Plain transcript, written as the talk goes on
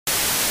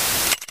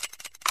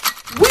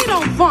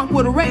don't funk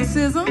with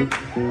racism.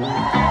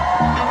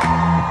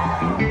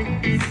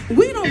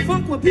 We don't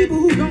funk with people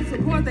who don't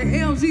support the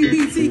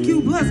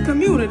LGBTQ plus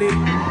community.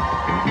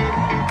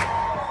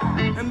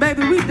 And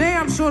baby, we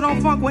damn sure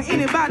don't funk with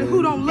anybody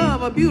who don't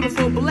love a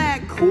beautiful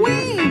black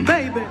queen,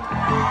 baby.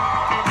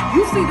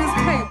 You see this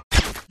tape.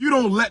 You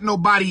don't let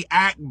nobody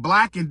act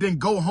black and then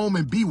go home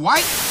and be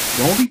white.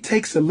 It only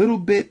takes a little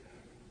bit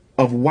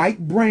of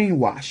white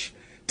brainwash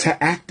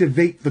to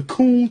activate the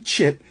coon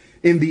chip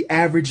in the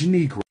average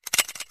Negro.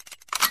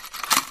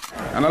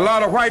 And a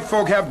lot of white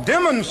folk have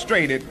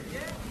demonstrated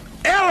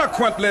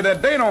eloquently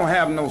that they don't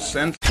have no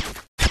sense.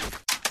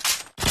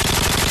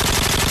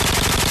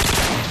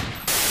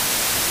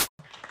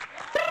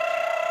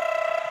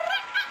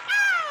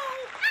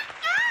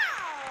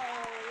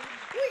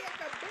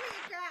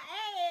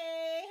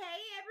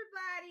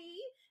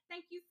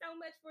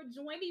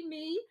 Joining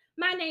me.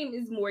 My name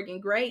is Morgan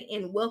Gray,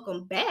 and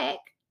welcome back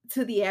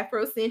to the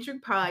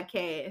Afrocentric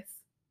Podcast.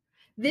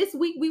 This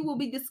week, we will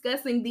be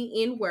discussing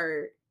the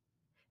N-word.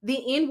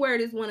 The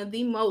N-word is one of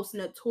the most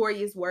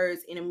notorious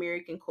words in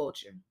American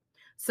culture.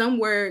 Some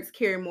words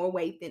carry more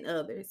weight than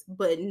others,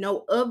 but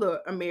no other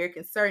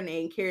American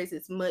surname carries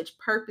as much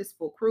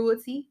purposeful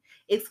cruelty,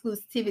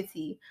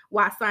 exclusivity,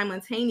 while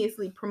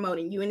simultaneously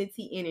promoting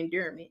unity and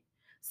endearment.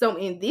 So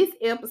in this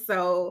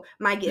episode,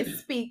 my guest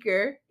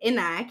speaker and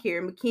I,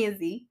 Kerry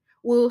McKenzie,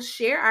 will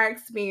share our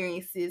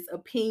experiences,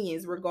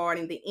 opinions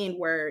regarding the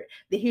N-word,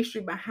 the history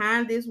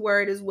behind this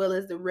word, as well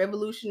as the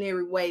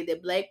revolutionary way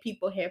that Black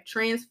people have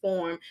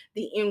transformed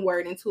the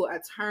N-word into a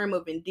term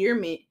of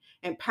endearment,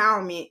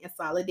 empowerment, and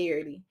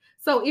solidarity.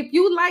 So if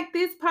you like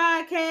this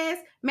podcast,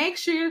 make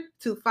sure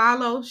to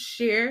follow,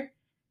 share,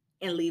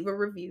 and leave a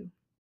review.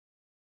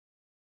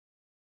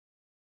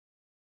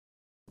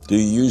 Do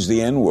you use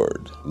the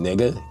N-word?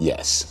 Nigga,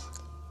 yes.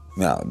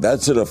 Now,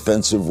 that's an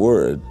offensive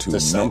word to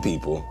some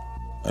people.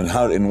 And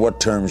in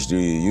what terms do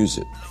you use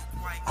it?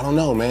 I don't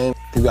know, man.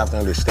 People have to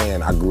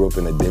understand I grew up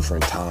in a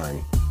different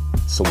time.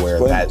 So where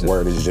that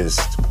word is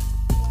just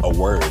a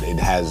word. It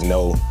has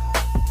no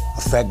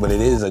effect, but it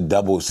is a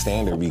double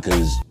standard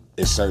because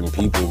there's certain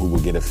people who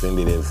will get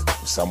offended if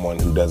someone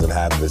who doesn't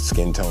have the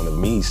skin tone of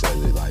me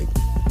says it, like,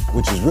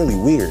 which is really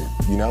weird,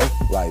 you know?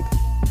 Like,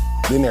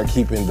 then they're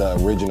keeping the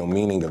original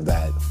meaning of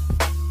that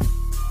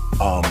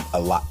a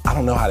lot. I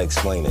don't know how to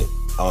explain it.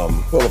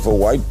 Well, if a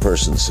white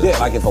person says it.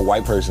 Like if a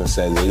white person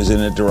says it. Isn't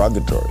it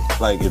derogatory?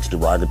 Like it's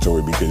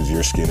derogatory because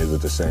your skin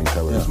isn't the same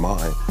color as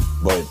mine.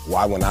 But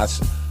why when it's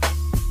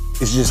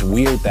just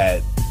weird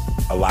that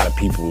a lot of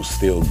people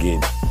still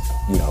get,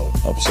 you know,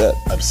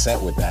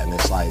 upset with that. And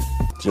it's like,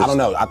 I don't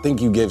know. I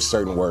think you give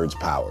certain words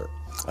power.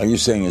 Are you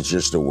saying it's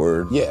just a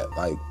word? Yeah,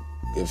 like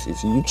if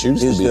you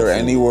choose is to be there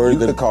any word you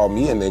could call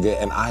me a nigga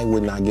and I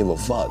would not give a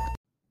fuck.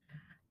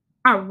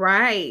 All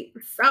right.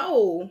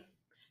 So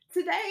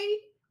today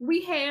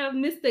we have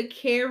Mr.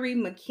 Kerry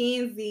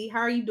McKenzie. How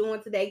are you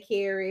doing today,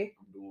 Kerry?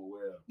 I'm doing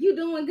well. You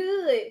doing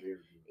good?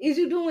 Is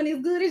you doing as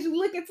good as you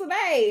looking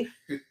today?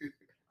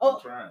 I'm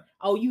trying.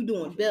 Oh, you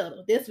doing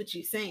better. That's what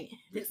you're saying.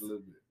 Just a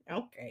little bit.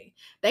 Okay.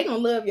 They gonna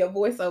love your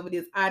voice over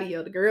this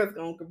audio. The girls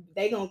gonna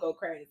go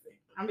crazy.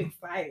 I'm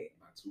excited.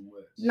 Not too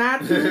much.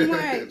 Not too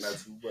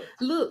much.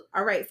 Look,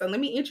 all right. So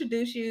let me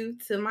introduce you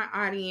to my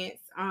audience.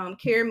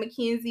 Kerry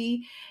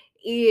McKenzie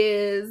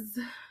is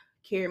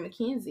Kerry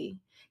McKenzie.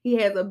 He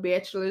has a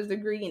bachelor's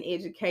degree in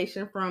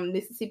education from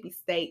Mississippi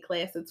State,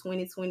 class of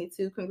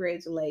 2022.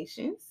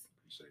 Congratulations.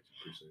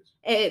 Appreciate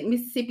you. At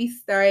Mississippi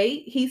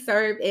State, he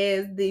served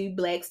as the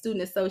Black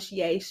Student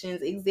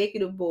Association's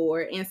executive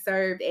board and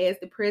served as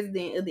the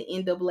president of the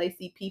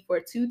NAACP for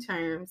 2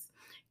 terms.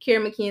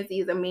 Kerry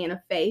McKenzie is a man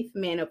of faith,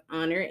 man of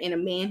honor, and a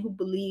man who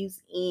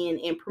believes in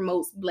and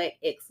promotes Black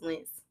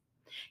excellence.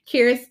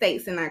 Kerry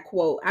states, and I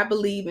quote, "I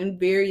believe in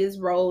various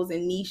roles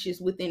and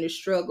niches within the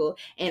struggle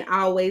and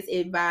always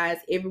advise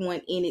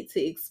everyone in it to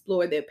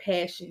explore their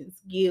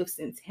passions, gifts,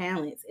 and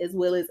talents, as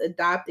well as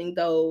adopting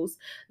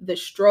the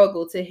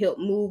struggle to help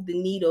move the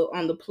needle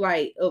on the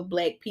plight of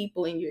Black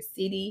people in your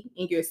city,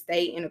 in your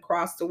state, and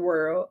across the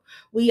world.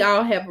 We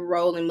all have a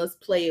role and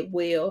must play it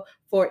well,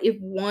 for if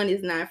one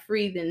is not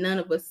free, then none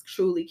of us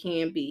truly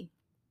can be."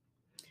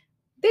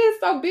 That's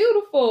so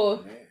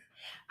beautiful. Man.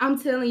 I'm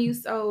telling you,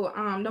 so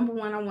number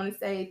one, I want to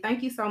say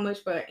thank you so much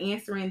for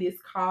answering this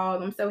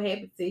call. I'm so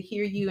happy to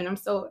hear you, and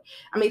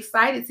I'm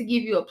excited to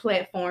give you a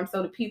platform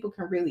so that people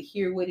can really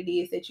hear what it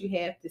is that you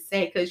have to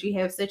say, because you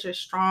have such a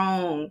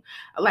strong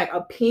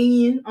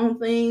opinion on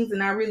things,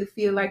 and I really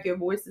feel like your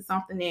voice is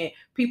something that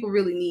people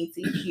really need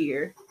to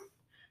hear.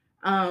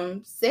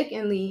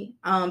 Secondly,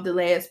 the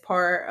last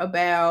part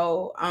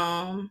about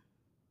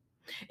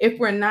if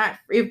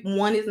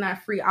one is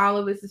not free, all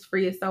of us is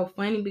free. It's so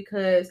funny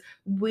because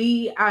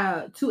we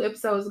 2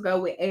 episodes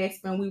ago with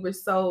Aspen, we were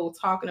so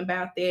talking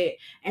about that,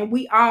 and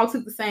we all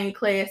took the same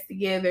class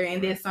together,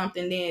 and that's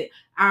something that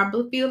I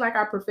feel like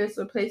our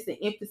professor placed the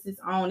emphasis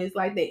on, is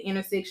like the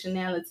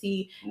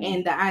intersectionality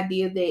and the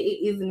idea that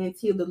it isn't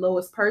until the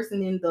lowest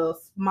person in the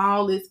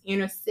smallest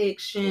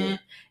intersection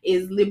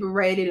is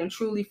liberated and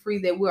truly free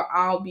that we'll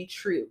all be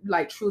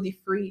truly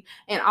free.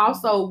 And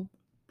also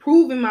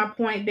proving my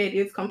point that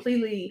it's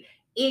completely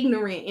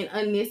ignorant and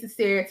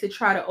unnecessary to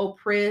try to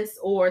oppress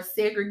or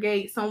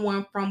segregate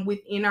someone from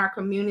within our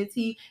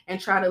community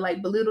and try to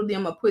like belittle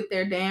them or put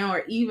them down,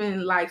 or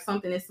even like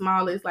something as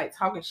small as like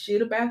talking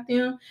shit about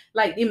them.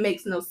 Like, it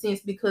makes no sense,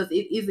 because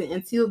it isn't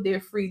until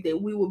they're free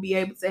that we will be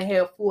able to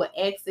have full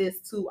access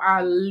to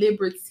our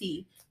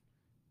liberty.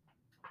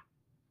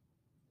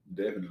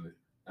 Definitely.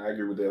 I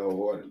agree with that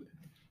wholeheartedly.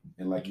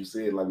 And like you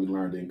said, like we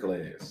learned in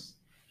class,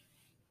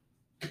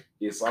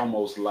 it's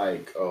almost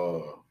like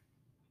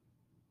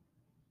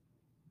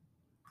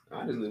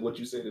honestly, what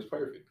you said is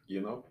perfect,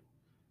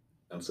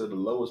 until the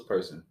lowest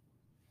person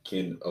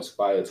can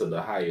aspire to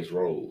the highest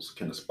roles,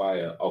 can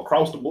aspire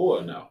across the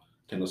board now,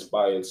 can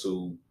aspire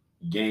to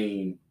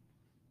gain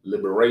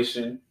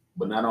liberation,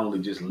 but not only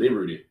just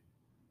liberty,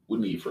 we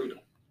need freedom.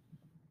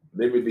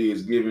 Liberty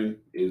is given,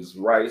 is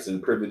rights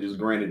and privileges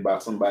granted by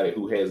somebody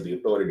who has the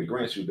authority to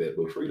grant you that,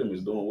 but freedom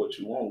is doing what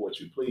you want, what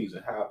you please,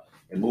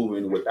 and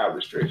moving without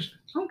restriction.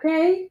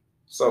 Okay.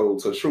 So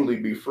to truly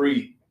be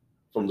free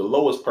from the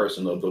lowest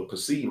person, of the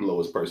perceived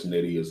lowest person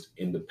that is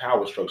in the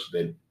power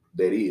structure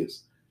that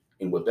is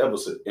in whatever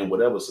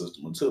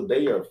system, until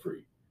they are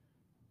free,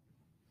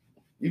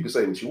 you can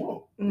say what you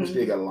want. We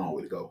still got a long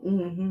way to go.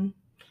 Mm-hmm.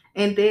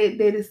 And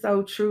that is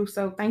so true.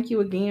 So thank you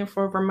again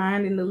for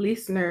reminding the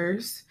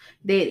listeners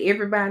that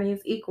everybody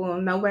is equal.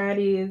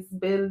 Nobody is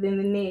better than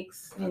the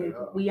next. And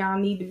we all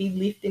need to be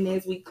lifting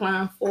as we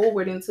climb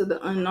forward into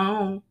the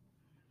unknown.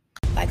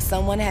 Like,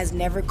 someone has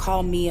never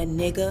called me a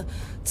nigga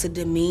to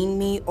demean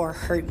me or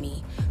hurt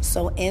me.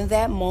 So in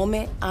that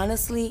moment,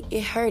 honestly,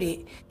 it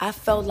hurted. I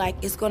felt like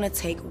it's gonna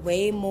take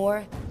way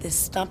more than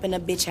stumping a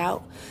bitch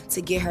out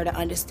to get her to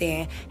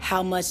understand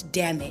how much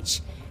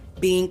damage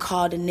being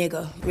called a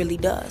nigga really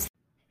does.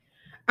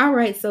 All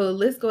right, so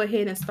let's go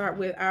ahead and start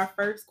with our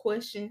first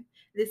question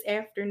this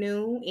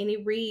afternoon, and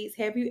it reads: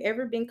 have you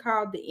ever been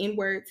called the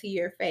N-word to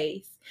your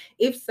face?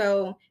 If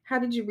so, how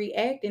did you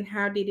react and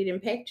how did it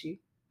impact you?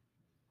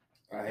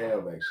 I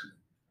have, actually.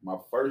 My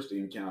first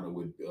encounter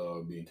with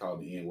being called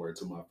the N-word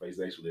to my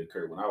face actually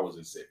occurred when I was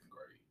in 7th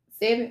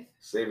grade.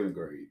 Seventh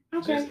grade.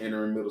 Okay. Just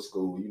entering middle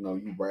school.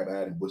 You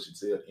bright-eyed and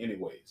bushy-tailed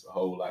anyways. A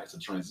whole lot. It's a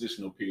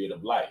transitional period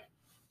of life.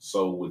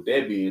 So with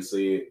that being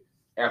said,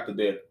 after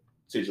that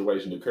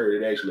situation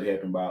occurred, it actually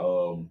happened by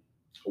a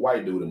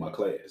white dude in my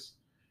class.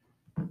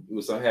 He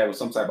was having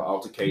some type of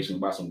altercation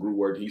about some group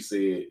work. He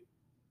said,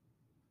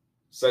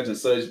 such and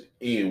such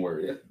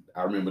N-word.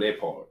 I remember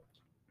that part.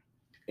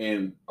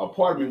 And a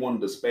part of me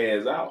wanted to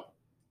spaz out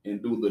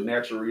and do the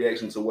natural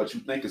reaction to what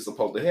you think is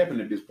supposed to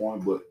happen at this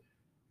point. But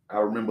I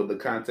remember the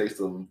context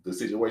of the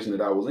situation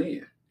that I was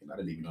in. And I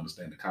didn't even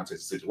understand the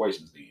context of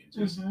situations then.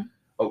 Just,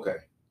 okay,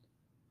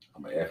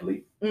 I'm an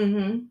athlete.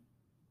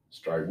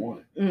 Strike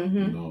one. You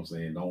know what I'm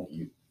saying?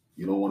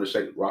 You don't want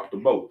to rock the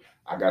boat.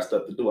 I got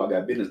stuff to do. I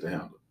got business to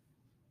handle.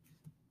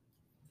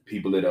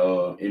 People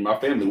that in my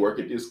family work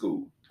at this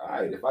school. All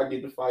right, if I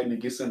get to fighting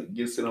and get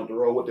sent up the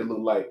road, what they look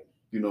like,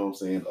 you know what I'm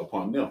saying,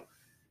 upon them,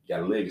 you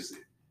got a legacy.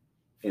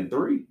 And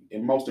 3,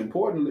 and most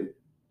importantly,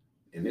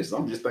 and this,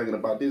 I'm just thinking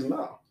about this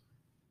now,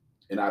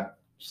 and I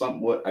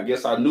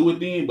guess I knew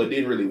it then, but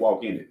didn't really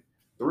walk in it.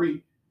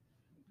 3,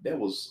 that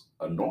was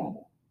a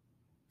normal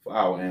for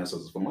our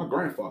ancestors. For my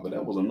grandfather,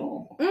 that was a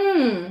normal.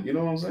 You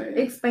know what I'm saying?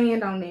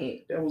 Expand on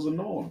that. That was a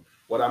norm.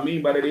 What I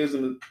mean by that is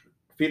in the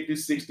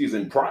 50s, 60s,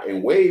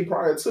 and way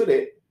prior to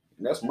that,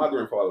 and that's my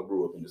grandfather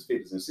grew up in his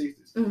 50s and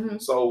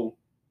 60s. So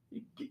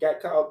you got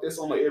called this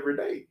on every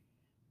day.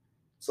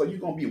 So you're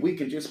going to be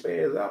weak and just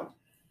spaz out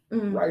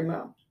right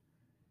now.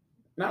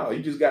 No,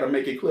 you just got to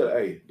make it clear.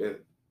 Hey,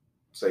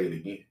 say it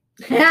again.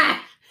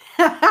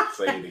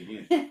 Say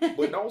it again.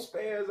 But don't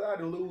spaz out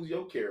and lose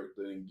your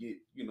character and get,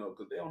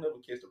 because they don't ever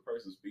catch the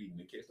person speeding.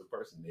 They catch the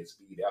person that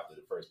speed after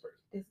the first person.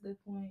 That's a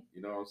good point.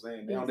 You know what I'm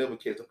saying? They don't ever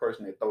catch the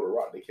person that throw the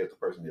rock. They catch the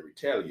person that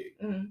retaliate.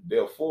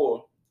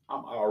 Therefore,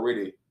 I'm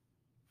already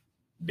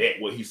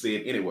what he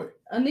said anyway.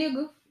 A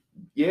nigga.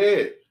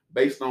 Yeah,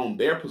 based on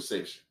their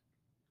perception.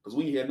 Because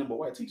we had number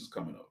white teachers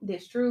coming up.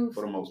 That's true.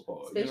 For the most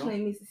part. Especially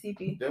in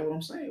Mississippi. That's what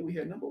I'm saying. We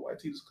had number white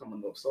teachers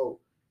coming up. So,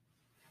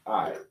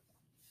 all right.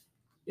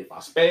 If I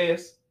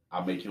spaz,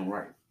 I make him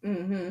right.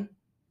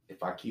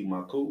 If I keep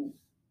my cool,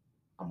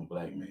 I'm a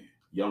black man.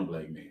 Young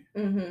black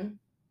man.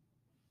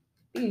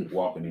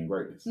 Walking in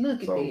greatness.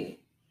 Look at that.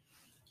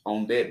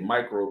 On that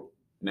micro,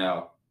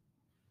 now,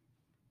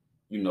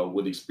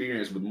 with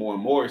experience, with more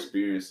and more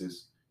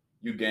experiences,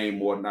 you gain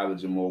more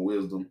knowledge and more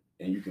wisdom,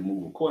 and you can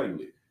move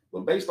accordingly.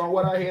 But based on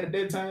what I had at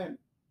that time,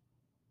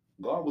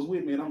 God was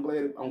with me, and I'm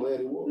glad it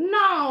was.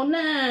 No,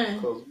 nah.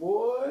 Because,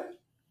 boy,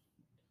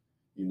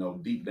 you know,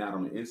 deep down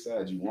on the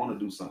inside, you want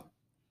to do something,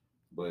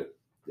 but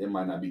it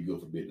might not be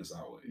good for business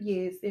always.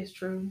 Yes, it's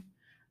true.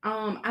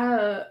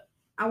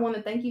 I want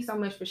to thank you so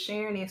much for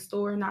sharing that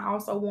story, and I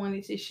also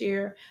wanted to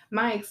share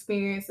my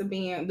experience of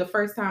being the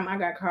first time I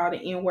got called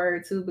an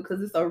N-word too,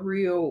 because it's a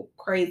real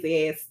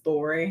crazy ass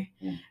story.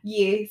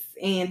 Yes,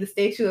 and the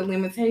statute of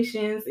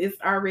limitations is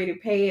already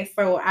passed,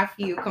 so I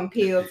feel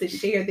compelled to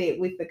share that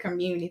with the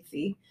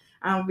community.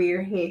 I'm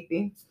very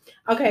happy.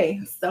 Okay,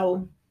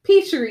 so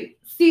picture it,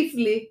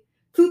 Sicily,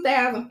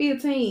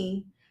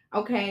 2015.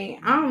 Okay,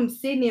 I'm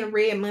sitting in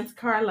red Monte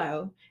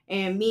Carlo,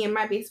 and me and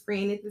my best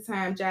friend at the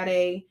time,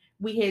 Jade,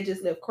 we had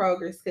just left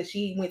Kroger's because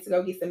she went to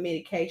go get some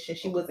medication.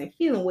 She wasn't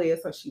feeling well,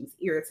 so she was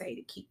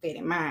irritated. Keep that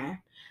in mind.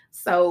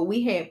 So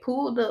we had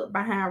pulled up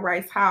behind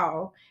Rice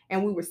Hall,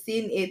 and we were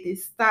sitting at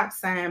this stop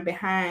sign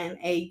behind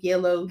a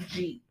yellow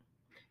Jeep.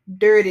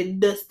 Dirty,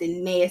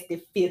 dusty,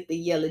 nasty, filthy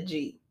yellow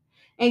Jeep.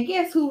 And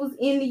guess who was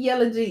in the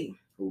yellow Jeep?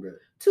 Who that?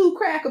 2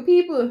 cracker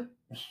people.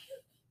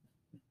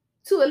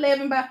 2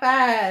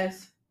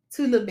 11x5s.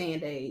 2 little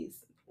Band-Aids.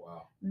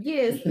 Wow.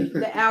 Yes,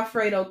 the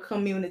Alfredo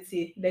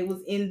community. They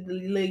was in the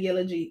little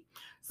yellow Jeep.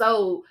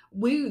 So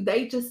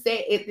they just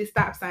sat at the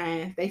stop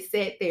sign. They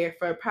sat there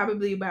for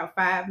probably about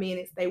 5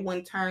 minutes. They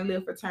wouldn't turn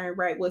left or turn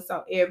right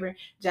whatsoever.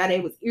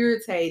 Jade was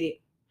irritated.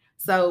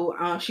 So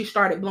she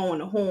started blowing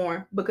the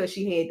horn because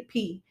she had to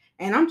pee.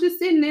 And I'm just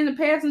sitting in the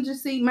passenger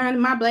seat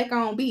minding my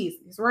black-owned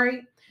business,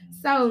 right?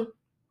 So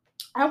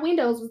our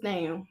windows was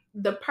down.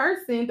 The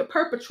person, the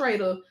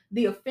perpetrator,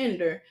 the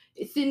offender,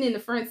 is sitting in the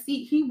front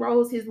seat. He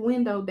rolls his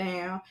window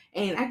down,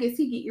 and I guess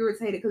he get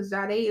irritated because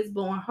Jade is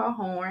blowing her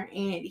horn,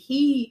 and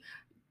he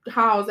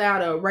hauls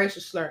out a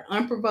racial slur,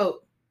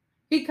 unprovoked.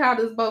 He called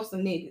us both some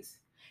niggas.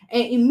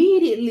 And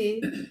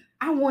immediately,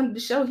 I wanted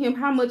to show him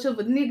how much of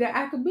a nigga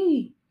I could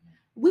be.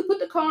 We put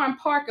the car in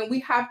park and we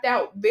hopped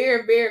out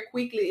very, very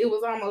quickly. It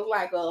was almost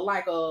like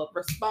a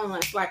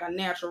response, like a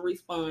natural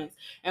response.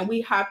 And we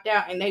hopped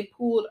out and they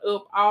pulled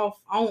off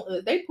on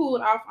us. They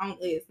pulled off on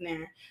us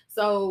now.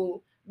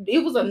 So it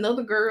was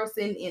another girl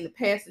sitting in the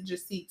passenger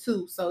seat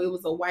too. So it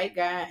was a white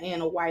guy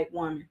and a white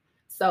woman.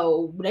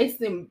 So they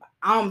said,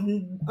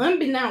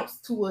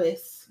 unbeknownst to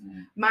us,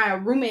 my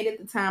roommate at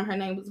the time, her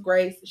name was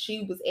Grace.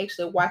 She was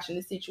actually watching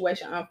the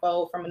situation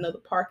unfold from another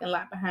parking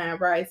lot behind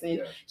Rice,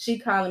 and she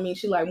calling me.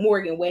 She like,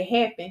 Morgan, what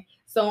happened?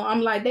 So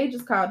I'm like, they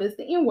just called us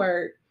the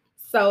N-word.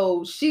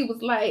 So she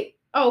was like,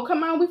 oh,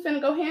 come on, we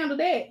finna go handle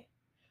that.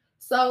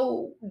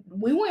 So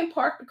we went and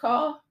parked the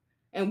car,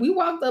 and we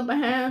walked up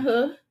behind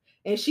her.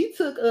 And she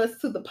took us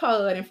to the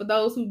pod. And for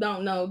those who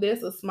don't know,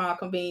 there's a small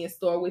convenience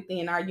store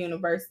within our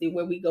university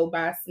where we go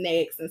buy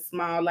snacks and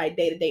small, like,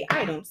 day-to-day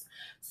items.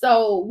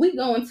 So we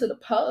go into the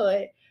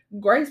pod.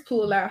 Grace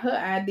pulled out her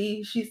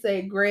ID. She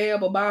said,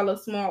 grab a bottle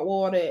of Smart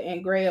Water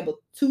and grab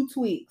 2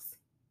 Twix.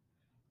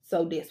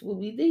 So that's what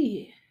we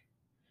did.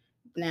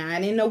 Now,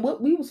 I didn't know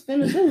what we was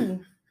finna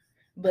do.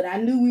 But I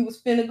knew we was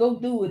finna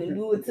go do it and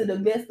do it to the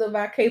best of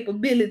our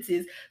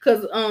capabilities.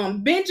 Because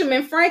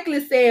Benjamin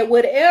Franklin said,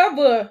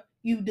 whatever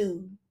you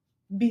do,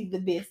 be the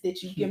best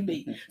that you can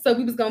be. So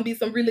we was gonna be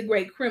some really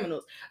great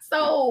criminals.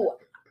 So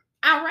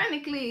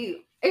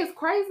ironically, it's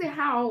crazy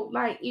how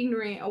like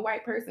ignorant a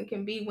white person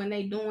can be when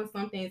they doing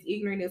something as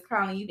ignorant as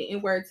calling you the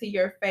N-word to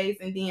your face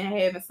and then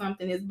having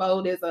something as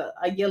bold as a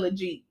yellow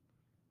Jeep.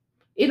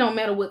 It don't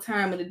matter what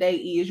time of the day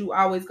is, you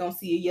always gonna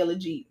see a yellow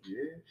Jeep.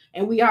 Yeah.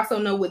 And we also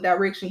know what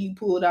direction you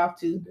pulled off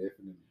to.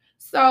 Definitely.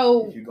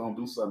 So if you're gonna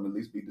do something, at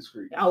least be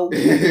discreet. Oh.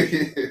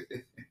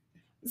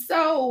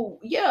 So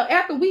yeah,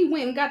 after we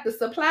went and got the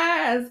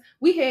supplies,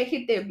 we had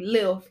hit that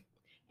left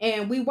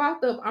and we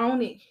walked up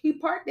on it. He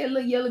parked that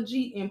little yellow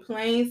Jeep in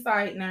plain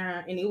sight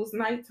now, and it was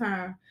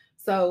nighttime.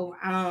 So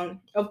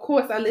of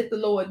course I let the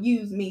Lord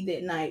use me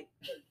that night.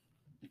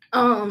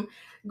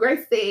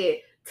 Grace said,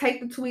 take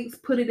the Twix,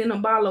 put it in a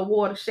bottle of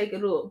water, shake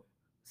it up.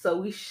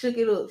 So we shook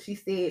it up. She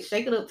said,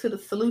 shake it up till the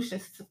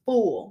solution's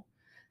full.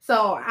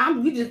 So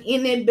we just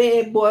in that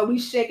bad boy. We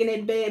shaking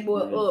that bad boy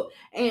up.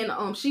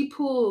 And she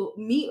pulled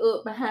me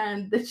up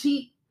behind the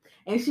Jeep.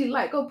 And she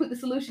like, go put the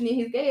solution in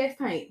his gas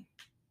tank.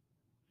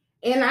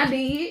 And I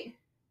did.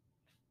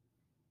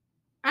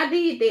 I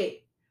did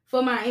that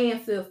for my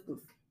ancestors.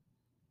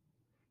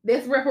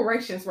 That's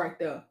reparations right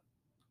there.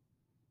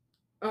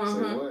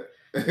 So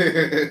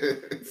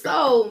what?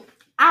 So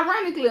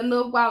ironically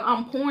enough, while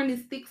I'm pouring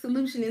this thick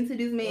solution into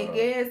this man's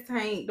gas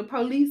tank, the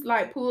police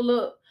like pull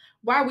up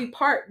while we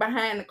parked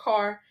behind the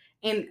car.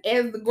 And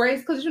as the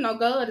Grace, because you know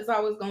God is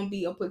always gonna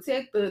be a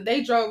protector,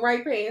 they drove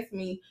right past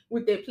me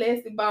with that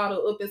plastic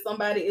bottle up in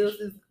somebody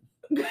else's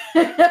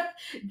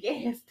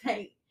gas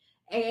tank.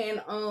 And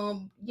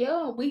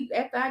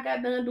after I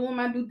got done doing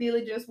my due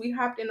diligence, we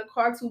hopped in the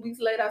car. 2 weeks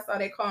later, I saw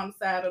that car on the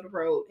side of the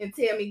road. And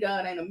tell me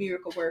God ain't a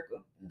miracle worker.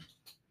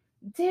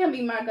 Tell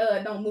me my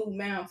God don't move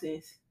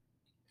mountains.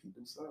 He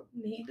do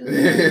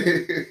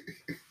something.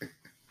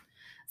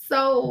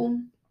 So,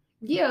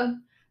 yeah,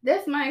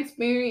 that's my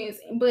experience.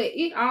 But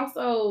it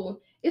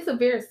also it's a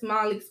very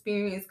small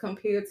experience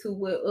compared to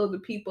what other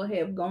people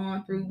have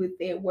gone through with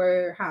that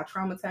word, how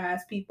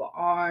traumatized people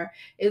are,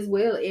 as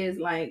well as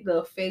like the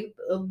effect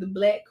of the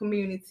Black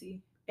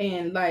community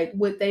and like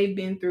what they've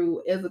been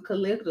through as a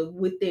collective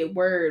with that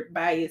word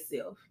by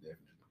itself. Definitely.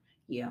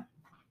 Yeah.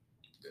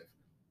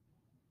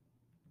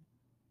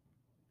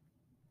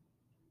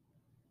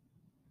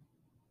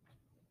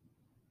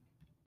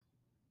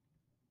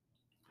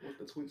 What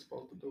the tweet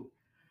supposed to do?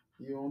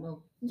 You don't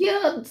know?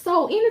 Yeah,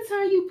 so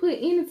anytime you put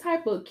any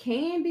type of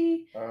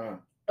candy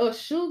or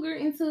sugar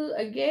into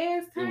a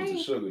gas tank. It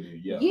was the sugar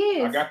then, yeah.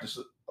 Yes. I got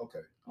the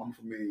okay. I'm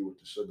familiar with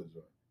the sugar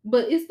joint.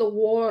 But it's the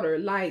water,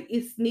 like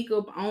it sneak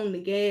up on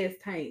the gas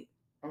tank.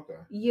 Okay.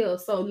 Yeah,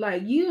 so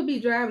like you'll be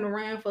driving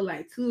around for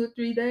like 2 or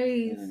 3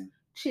 days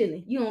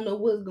chilling. You don't know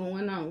what's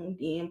going on.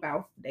 Then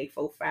about day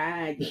 4,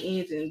 5, your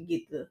engine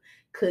get the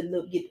cutting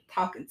up, get the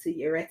talking to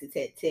you,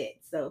 rat-tat-tat.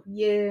 So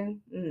yeah,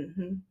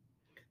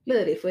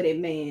 love it for that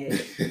man.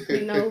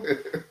 You know,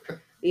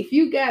 if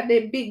you got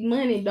that big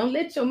money, don't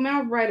let your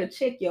mouth write a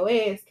check your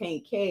ass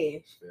can't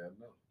cash. Yeah, I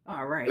know.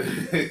 All right.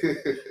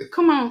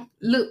 Come on.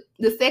 Look,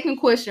 the second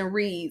question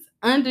reads,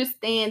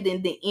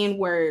 understanding the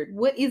N-word.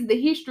 What is the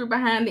history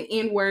behind the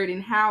N-word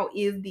and how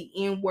is the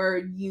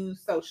N-word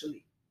used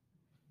socially?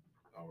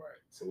 All right.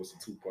 So it's a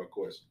 2-part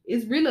question.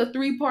 It's really a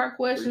 3-part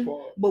question,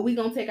 but we're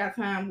going to take our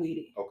time with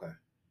it. Okay.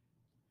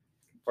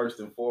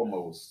 First and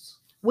foremost.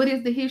 What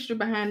is the history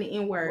behind the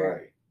N-word?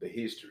 Right. The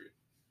history.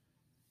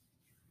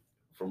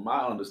 From my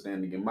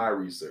understanding and my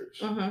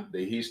research,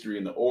 the history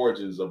and the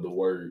origins of the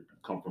word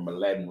come from a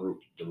Latin root.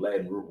 The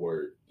Latin root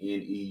word,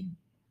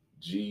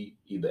 N-E-G,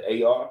 either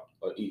A-R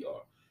or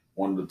E-R.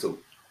 One of the two.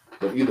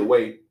 But either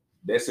way,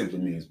 that simply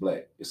means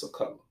black. It's a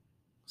color.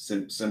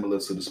 Similar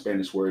to the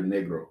Spanish word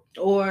negro.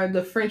 Or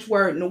the French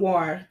word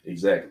noir.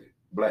 Exactly.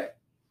 Black.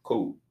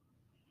 Cool.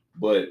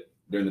 But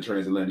during the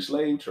transatlantic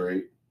slave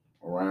trade,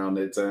 around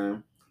that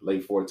time,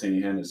 late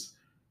 1400s,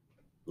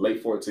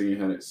 mid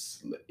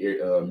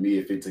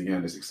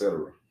 1500s,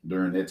 etc.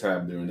 During that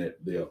time, during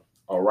the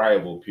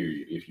arrival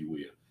period, if you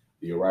will,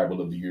 the arrival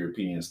of the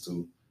Europeans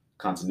to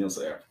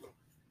continental Africa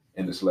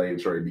and the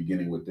slave trade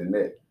beginning within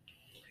that,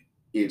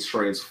 it's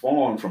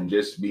transformed from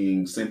just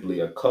being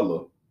simply a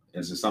color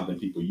into something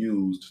people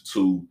used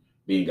to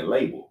being a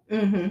label.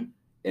 And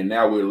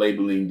now we're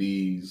labeling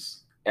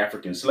these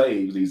African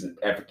slaves, these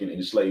African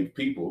enslaved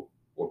people,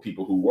 or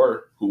people who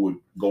would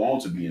go on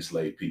to be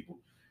enslaved people.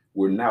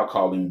 We're now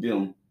calling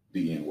them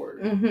the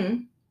N-word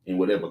in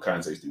whatever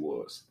context it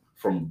was.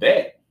 From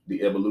that,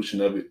 the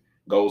evolution of it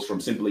goes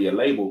from simply a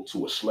label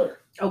to a slur.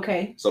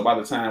 Okay. So by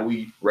the time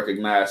we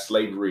recognize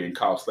slavery and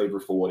call slavery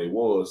for what it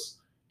was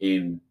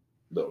in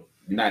the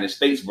United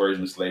States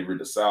version of slavery,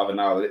 the South and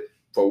all of it,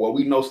 for what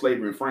we know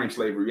slavery and frame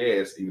slavery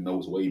as, even though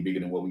it's way bigger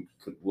than what we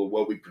could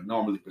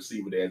normally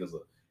perceive it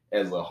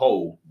as a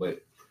whole,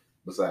 but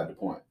beside the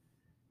point.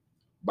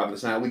 By the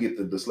time we get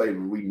to the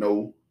slavery, we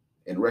know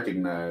and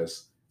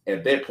recognize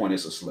at that point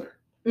it's a slur.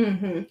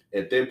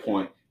 At that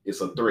point,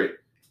 it's a threat,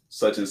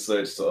 such and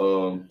such.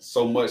 So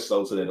much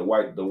so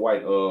that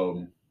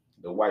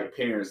the white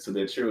parents to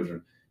their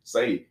children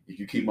say, if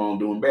you keep on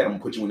doing bad, I'm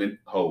gonna put you in the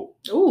hole.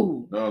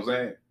 Ooh. Know what I'm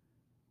saying?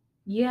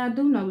 Yeah, I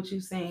do know what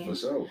you're saying. For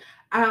sure.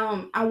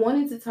 I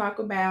wanted to talk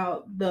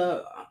about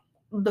the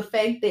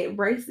fact that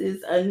race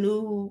is a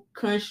new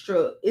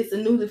construct. It's a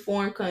newly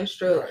formed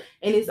construct,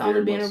 and it's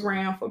only been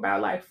around for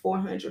about like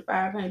 400,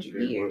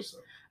 500 years.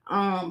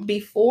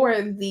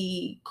 Before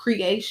the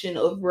creation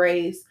of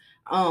race,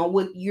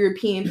 what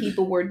European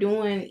people were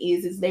doing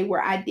is they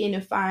were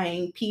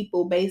identifying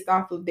people based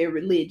off of their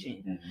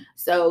religion.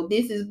 So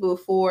this is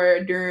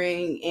before,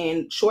 during,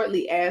 and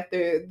shortly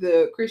after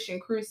the Christian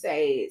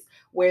Crusades,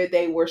 where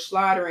they were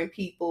slaughtering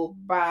people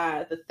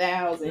by the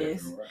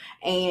thousands,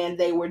 and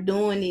they were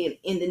doing it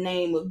in the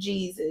name of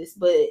Jesus.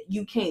 But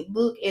you can't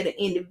look at an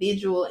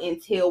individual and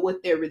tell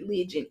what their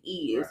religion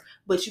is,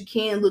 but you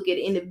can look at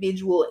an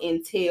individual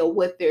and tell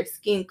what their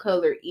skin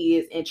color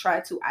is and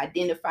try to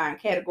identify and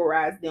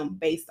categorize them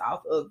based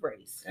off of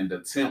race. And the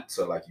attempt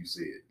to, like you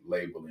said,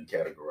 label and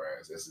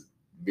categorize, that's a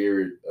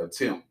very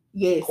attempt.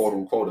 Yes. Quote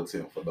unquote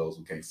attempt, for those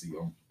who can't see,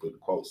 I'm putting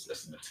quotes,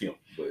 that's an attempt,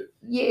 but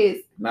yes,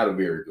 not a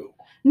very good one.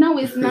 No,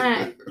 it's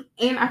not.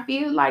 And I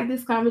feel like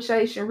this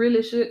conversation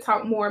really should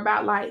talk more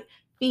about like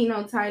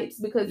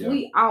phenotypes, because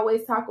we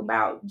always talk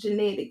about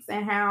genetics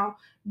and how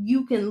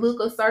you can look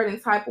a certain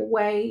type of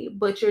way,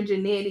 but your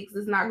genetics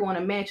is not going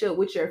to match up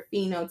with your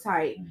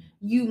phenotype.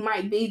 You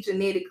might be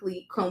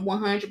genetically come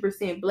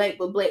 100% black,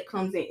 but black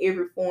comes in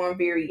every form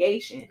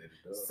variation.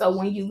 So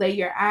when you lay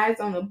your eyes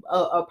on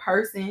a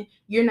person,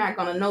 you're not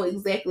going to know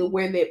exactly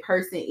where that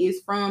person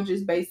is from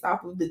just based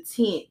off of the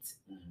tint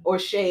or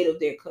shade of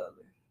their color.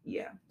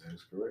 Yeah, that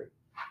is correct.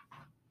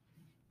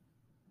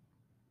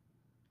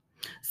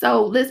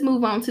 So let's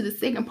move on to the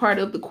second part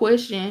of the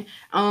question,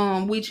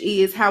 which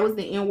is, how is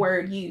the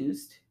N-word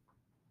used?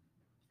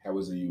 How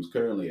is it used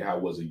currently? How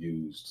was it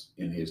used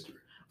in history?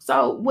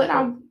 So what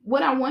I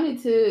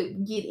wanted to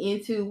get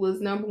into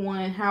was, number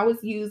one, how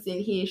it's used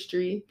in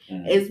history,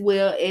 as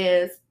well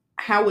as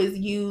how it's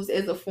used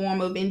as a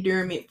form of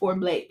endearment for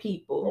Black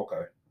people.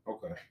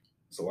 Okay.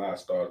 So I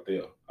start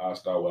there. I'll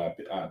start where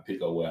I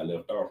pick up where I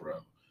left off,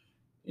 rather.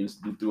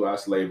 Throughout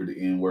slavery,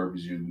 the N-word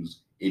was used.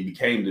 It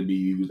became to be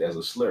used as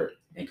a slur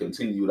and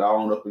continued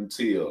on up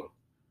until,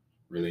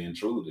 really and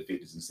truly, the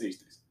 50s and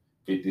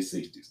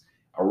 60s.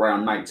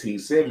 Around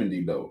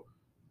 1970, though,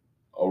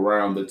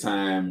 around the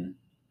time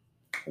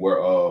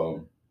where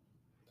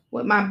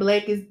what My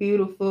Black is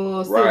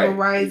Beautiful, Civil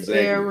Rights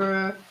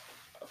era,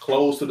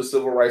 close to the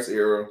Civil Rights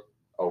era,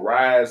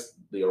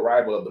 the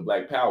arrival of the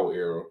Black Power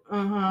era.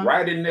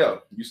 Right in there,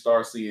 you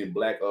start seeing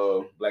black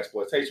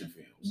exploitation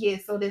films. Yeah,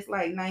 so that's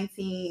like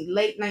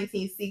late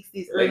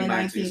 1960s, early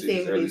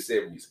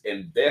 1970s,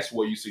 and that's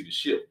where you see the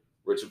shift.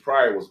 Richard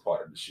Pryor was a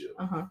part of the shift,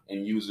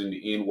 and using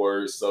the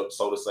N-word, so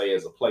to say,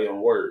 as a play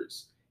on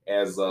words,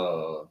 as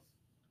a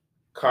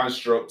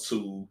construct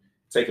to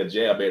take a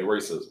jab at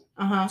racism,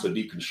 to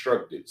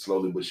deconstruct it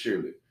slowly but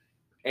surely,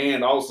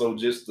 and also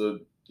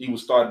he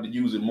was starting to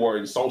use it more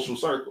in social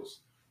circles,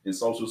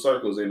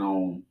 and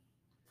on.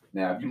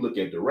 Now, if you look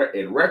at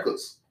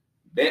records,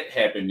 that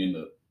happened in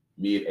the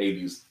mid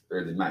 80s,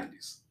 early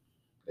 90s.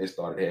 That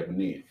started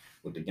happening then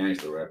with the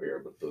gangster rap era,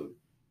 but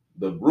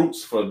the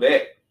roots for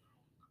that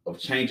of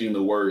changing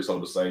the word, so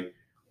to say,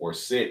 were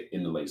set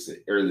in the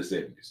early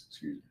 70s.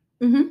 Excuse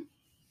me.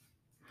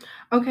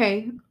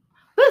 Okay.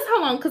 Let's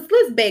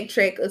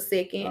backtrack a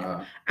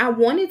second. I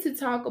wanted to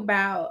talk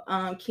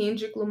about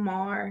Kendrick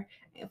Lamar,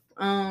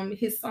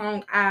 his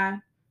song I,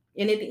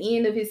 and at the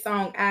end of his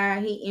song I,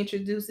 he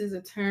introduces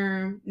a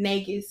term,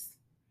 negus.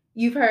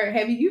 You've heard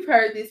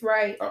this,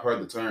 right? I've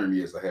heard the term,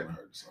 yes. I haven't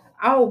heard the song.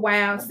 Oh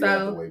wow.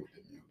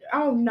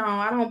 Oh no,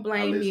 I don't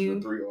blame you.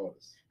 To 3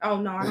 artists. Oh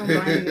no, I don't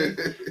blame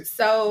you.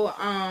 So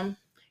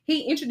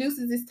he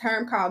introduces this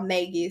term called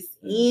negus,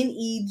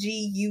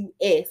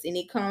 Negus, and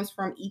it comes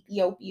from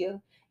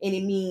Ethiopia, and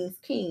it means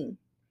king.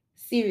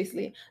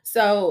 Seriously.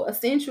 So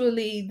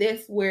essentially,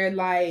 that's where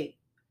like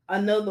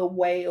another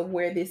way of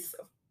where this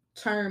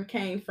term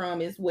came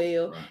from as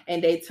well, right.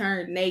 And they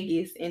turned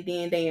negus, and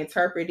then they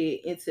interpret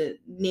it into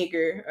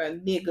nigger or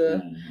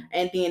nigga,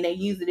 and then they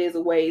use it as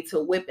a way to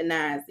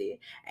weaponize it.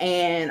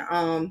 And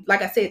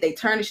like I said, they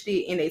tarnished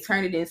it and they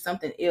turned it into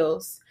something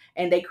else,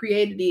 and they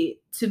created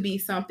it to be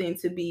something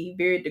to be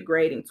very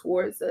degrading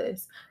towards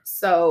us.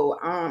 So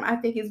I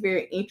think it's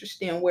very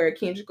interesting where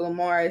Kendrick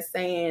Lamar is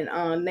saying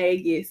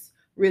negus,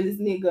 realest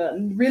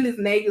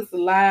niggas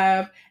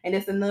alive, and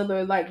it's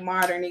another like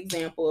modern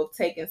example of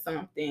taking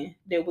something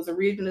that was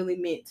originally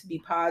meant to be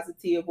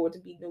positive or to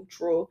be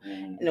neutral,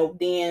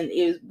 then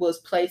it was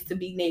placed to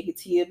be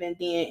negative, and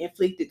then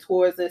inflicted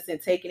towards us,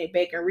 and taking it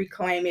back and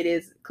reclaiming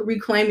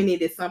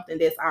it as something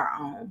that's our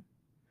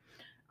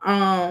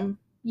own.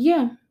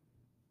 Yeah.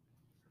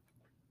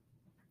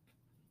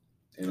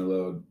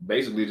 And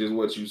basically, just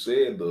what you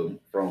said,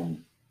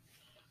 from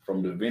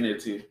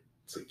divinity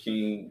to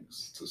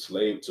kings,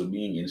 to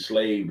being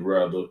enslaved,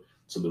 rather,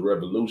 to the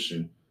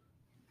revolution,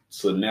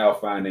 to now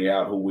finding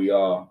out who we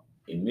are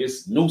in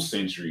this new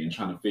century and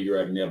trying to figure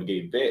out and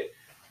navigate that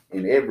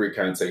in every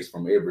context,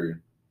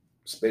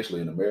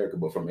 especially in America,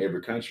 but from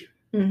every country,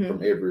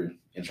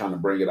 and trying to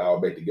bring it all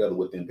back together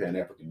within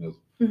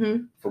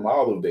Pan-Africanism. From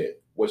all of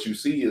that, what you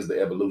see is the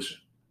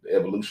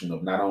evolution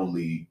of not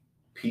only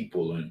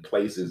people and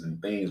places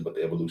and things, but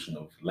the evolution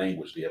of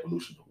language, the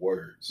evolution of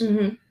words.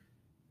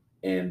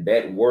 And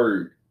that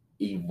word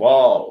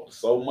evolved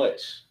so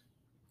much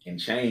and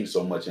changed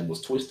so much and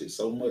was twisted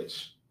so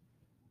much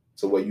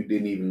to where you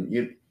didn't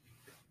even,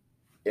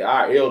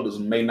 our elders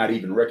may not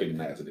even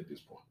recognize it at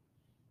this point.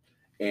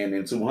 And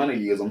in 200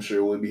 years, I'm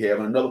sure we'll be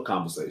having another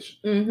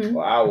conversation.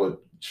 Or our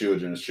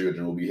children's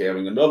children will be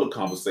having another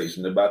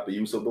conversation about the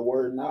use of the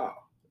word now,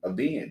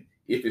 then,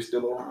 if it's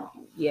still around.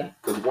 Yeah.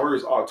 Because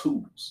words are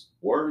tools.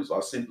 Words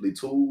are simply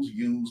tools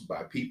used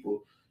by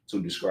people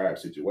to describe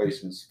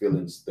situations,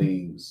 feelings,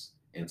 things,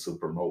 and to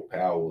promote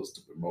powers,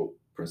 to promote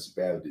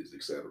principalities,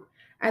 etc.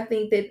 I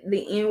think that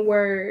the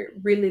N-word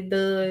really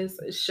does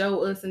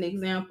show us an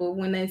example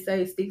when they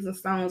say sticks and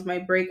stones may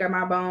break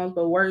my bones,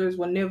 but words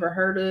will never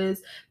hurt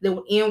us.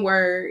 The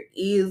N-word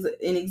is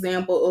an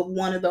example of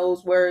one of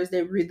those words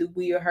that really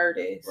will hurt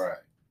us. Right.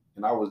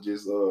 And I was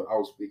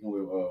speaking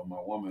with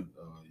my woman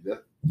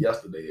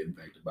yesterday, in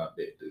fact, about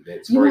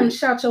that. You want to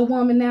shout your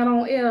woman out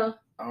on air?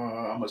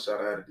 I'm gonna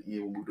shout out at the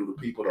end when we do the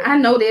people. Though. I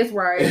know that's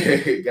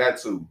right. Got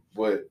to,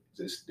 but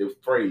just the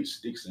phrase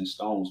 "sticks and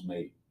stones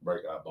may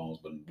break our bones,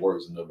 but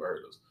words will never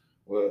hurt us."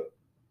 Well,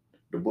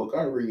 the book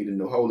I read and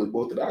the holy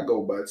book that I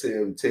go by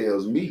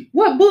tells me.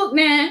 What book,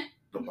 now?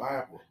 The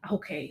Bible.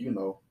 Okay. Yeah.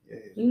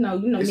 You know,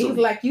 niggas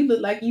like you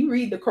look like you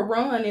read the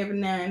Quran every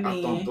now and then.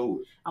 I thumb through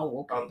it. Oh,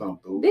 okay. I thumb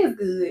through it. That's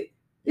good.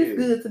 It's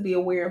good to be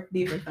aware of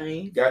different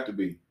things. You got to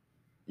be.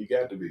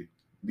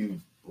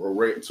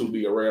 To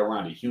be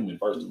around a human,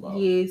 first of all.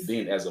 Yes.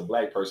 Then as a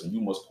black person,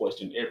 you must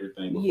question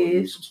everything before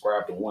you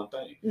subscribe to one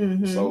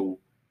thing. So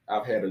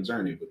I've had a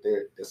journey, but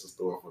that's a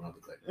story for another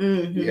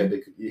day.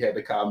 You had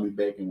to call me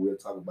back and we'll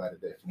talk about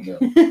it from there.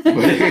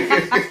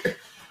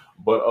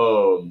 But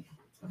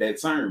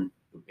that term,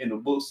 in the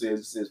book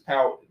says the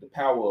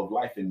power of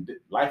life and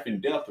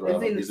death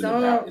rather is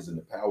in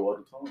the power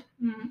of the tongue.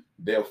 Mm-hmm.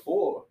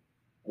 Therefore,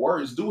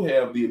 words do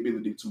have the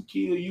ability to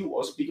kill you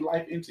or speak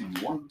life into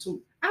you. One or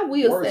two. I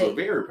will words say are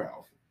very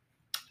powerful.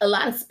 A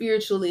lot of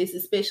spiritualists,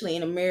 especially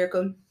in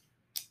America,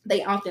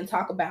 they often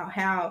talk about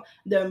how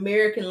the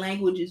American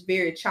language is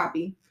very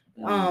choppy.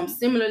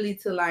 Similarly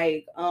to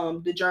like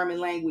the German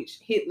language,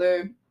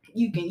 Hitler,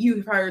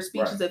 you've heard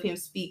speeches of him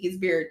speak, is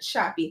very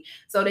choppy.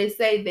 So they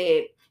say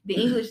that the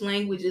English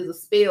language is a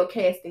spell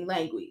casting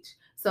language.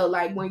 So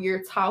like when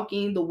you're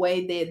talking, the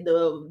way that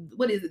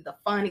the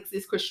phonics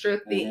is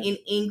constructed in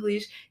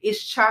English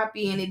is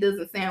choppy and it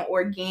doesn't sound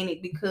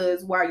organic,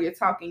 because while you're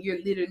talking,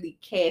 you're literally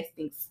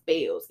casting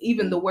spells.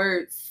 Even the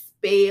word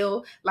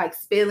spell, like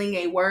spelling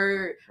a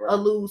word,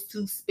 alludes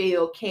to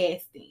spell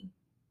casting.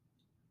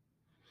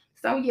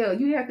 So yeah,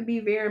 you have to be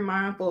very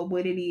mindful of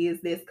what it is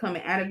that's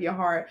coming out of your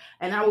heart.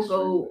 And I will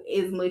go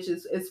as much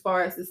as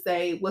far as to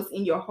say what's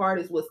in your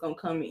heart is what's going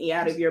to come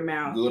out of your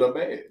mouth. Good or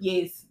bad.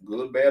 Yes.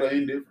 Good, bad, or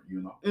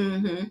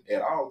indifferent,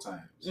 at all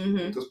times.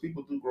 Because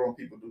people do grow and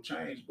people do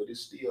change, but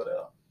it's still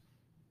there.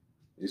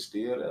 It's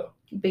still there.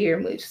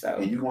 Very much so.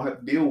 And you're going to have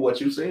to deal with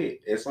what you said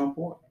at some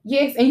point.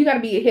 Yes, and you got to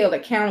be held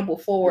accountable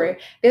for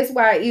it. That's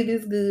why it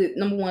is good,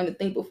 number one, to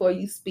think before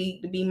you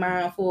speak, to be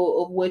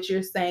mindful of what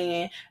you're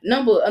saying.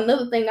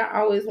 Another thing I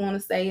always want to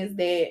say is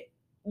that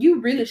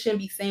you really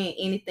shouldn't be saying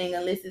anything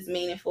unless it's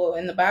meaningful.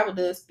 And the Bible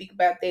does speak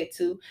about that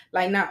too.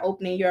 Like not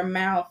opening your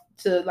mouth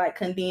to like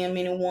condemn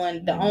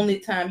anyone. The only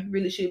time you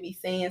really should be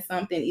saying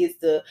something is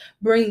to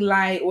bring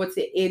light or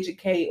to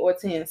educate or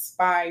to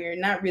inspire,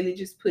 not really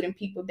just putting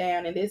people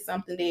down. And that's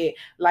something that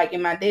like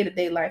in my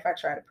day-to-day life, I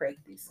try to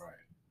practice. Right.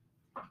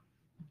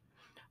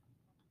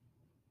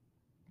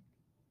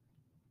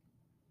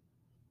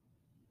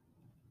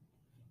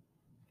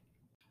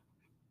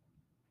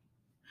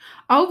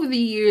 Over the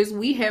years,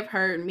 we have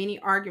heard many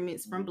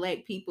arguments from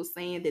Black people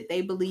saying that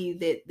they believe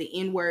that the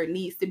N-word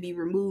needs to be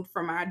removed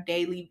from our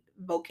daily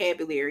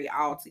vocabulary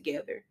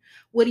altogether.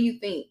 What do you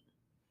think?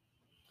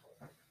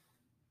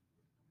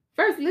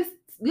 First,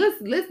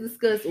 let's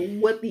discuss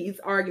what these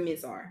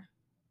arguments are.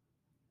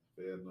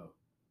 Fair enough.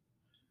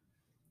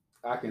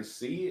 I can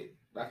see it.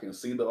 I can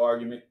see the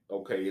argument.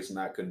 Okay, it's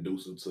not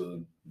conducive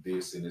to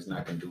this and it's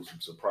not conducive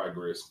to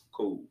progress.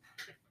 Cool.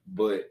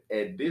 But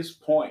at this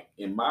point,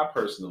 in my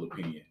personal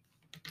opinion,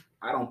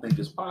 I don't think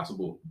it's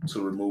possible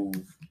to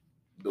remove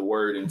the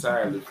word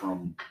entirely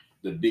from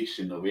the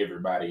diction of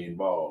everybody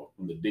involved,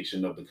 from the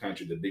diction of the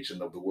country, the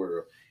diction of the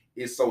world.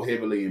 It's so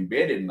heavily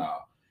embedded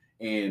now.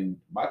 And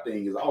my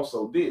thing is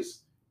also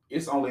this.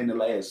 It's only in the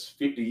last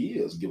 50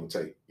 years, give or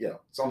take. Yeah,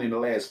 it's only in the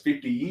last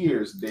 50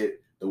 years that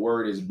the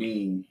word is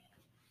being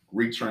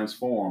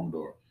retransformed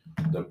or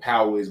the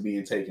power is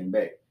being taken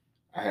back.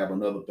 I have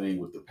another thing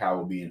with the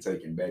power being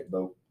taken back,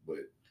 though,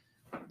 but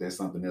that's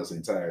something else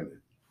entirely.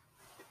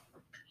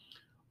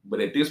 But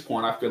at this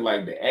point, I feel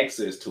like the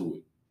access to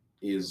it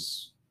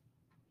is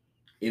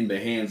in the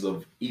hands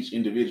of each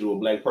individual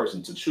Black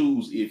person to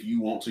choose if you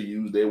want to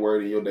use that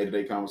word in your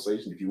day-to-day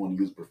conversation. If you want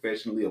to use it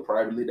professionally or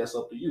privately, that's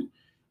up to you.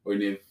 Or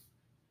if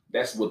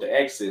that's what the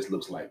access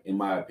looks like, in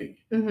my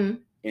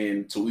opinion.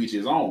 And to each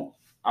his own.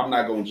 I'm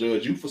not going to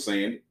judge you for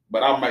saying it,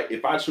 but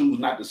if I choose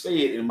not to say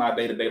it in my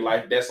day-to-day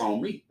life, that's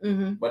on me.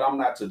 But I'm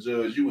not to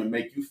judge you and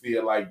make you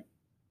feel like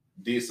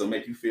this or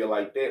make you feel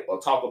like that or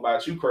talk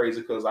about you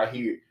crazy because I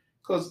hear it.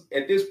 Because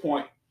at this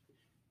point,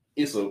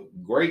 it's a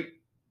great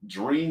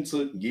dream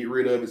to get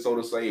rid of it, so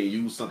to say, and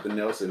use something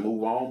else and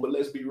move on. But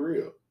let's be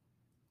real.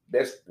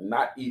 That's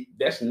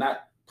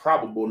not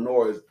probable,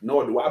 nor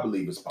do I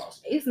believe it's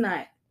possible. It's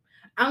not.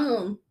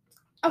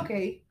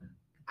 Okay.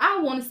 I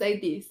want to say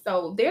this.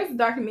 So there's a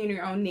documentary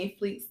on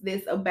Netflix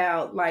that's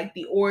about like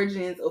the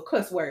origins of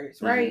cuss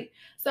words, right?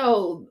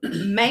 So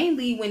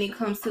mainly when it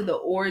comes to the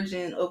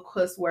origin of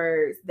cuss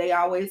words, they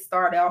always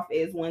start off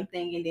as one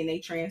thing and then they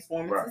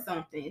transform into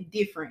something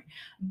different.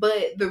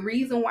 But the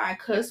reason why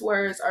cuss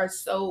words are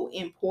so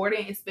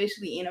important,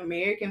 especially in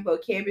American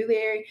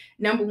vocabulary,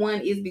 number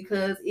one is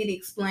because it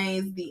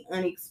explains the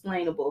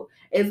unexplainable,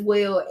 as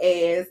well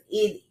as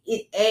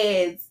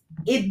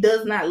it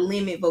does not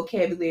limit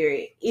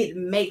vocabulary. It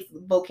makes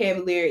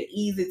vocabulary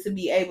easy to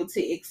be able to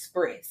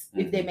express,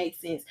 if that makes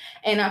sense.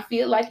 And I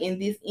feel like in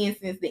this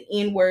instance, the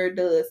N-word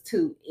does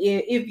too.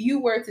 If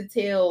you were to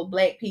tell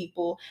Black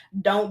people,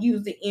 don't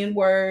use the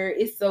N-word,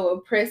 it's so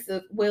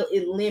oppressive, well,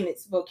 it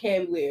limits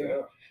vocabulary.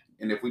 Yeah.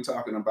 And if we're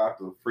talking about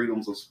the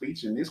freedoms of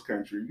speech in this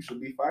country, you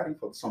should be fighting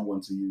for someone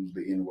to use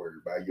the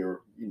N-word by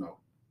your,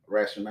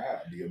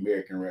 rationale, the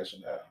American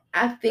rationale.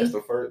 I think that's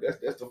the first yes,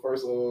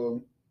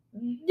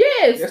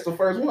 that's the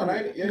first one,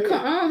 ain't it?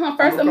 Yeah.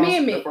 First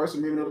Amendment. The First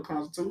Amendment of the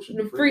Constitution.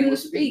 The freedom of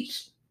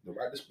speech. The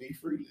right to speak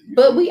freely.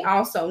 But we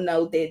also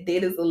know that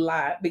is a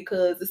lie,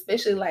 because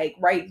especially like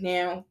right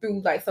now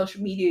through like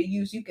social media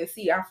use, you can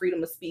see our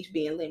freedom of speech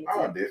being limited.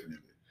 Oh, definitely.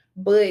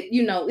 But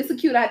it's a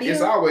cute idea.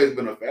 It's always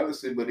been a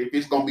fallacy, but if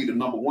it's gonna be the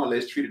number one,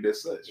 let's treat it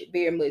as such.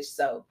 Very much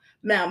so.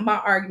 Now, my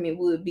argument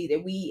would be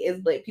that we as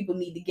Black people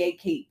need to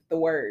gatekeep the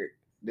word.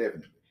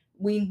 Definitely.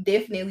 we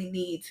definitely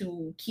need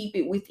to keep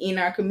it within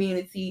our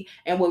community.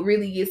 And what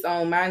really gets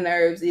on my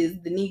nerves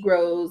is the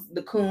Negroes,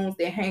 the coons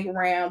that hang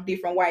around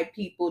different white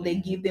people, they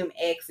give them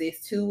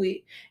access to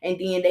it. And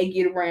then they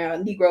get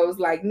around Negroes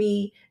like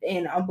me.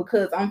 And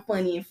because I'm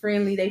funny and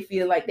friendly, they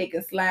feel like they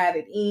can slide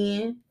it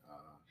in.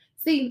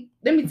 See,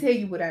 let me tell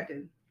you what I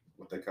do.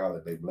 What they call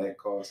it, they black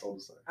card, so to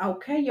say.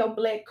 Okay, your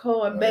black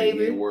card,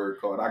 baby.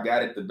 Word card. I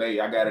got it today.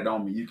 I got it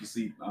on me. You can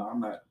see. I'm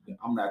not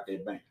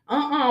that bank.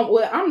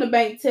 Well, I'm the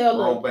bank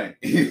teller. Wrong bank.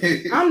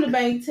 I'm the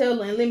bank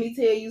teller, and let me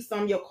tell you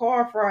something. Your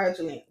car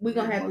fraudulent. We're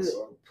gonna have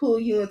to pull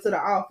you into the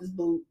office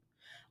booth.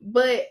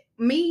 But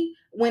me,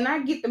 when I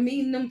get to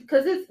meeting them,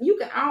 because you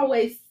can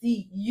always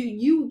see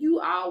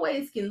you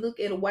always can look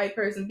at a white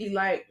person and be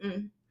like,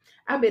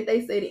 I bet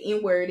they say the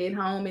N-word at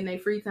home in their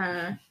free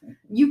time.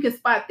 You can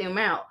spot them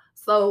out.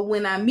 So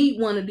when I meet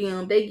one of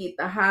them, they get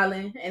the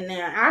hollering, and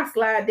then I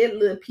slide that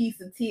little piece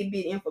of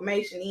tidbit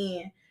information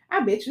in. I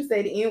bet you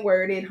say the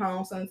N-word at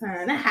home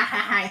sometime.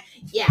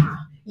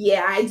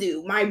 Yeah, I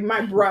do. My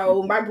bro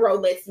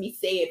lets me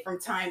say it from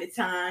time to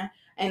time.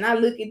 And I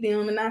look at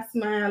them and I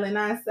smile and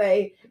I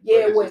say,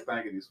 yeah, just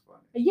thinking it's funny.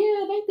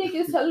 Yeah, they think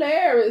it's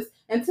hilarious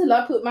until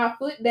I put my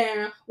foot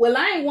down. Well,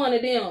 I ain't one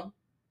of them.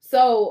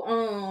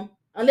 So,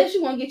 unless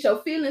you want to get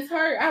your feelings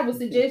hurt, I would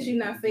suggest you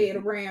not say it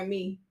around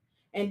me.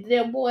 And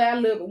that boy, I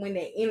love it when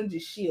that energy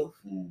shifts.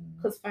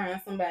 Because find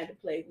somebody to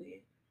play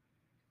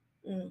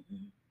with.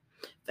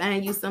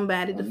 Find you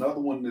somebody to...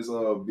 Another one that's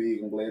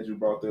big, I'm glad you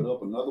brought that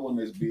up. Another one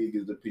that's big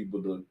is the people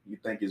that you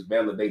think is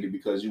validated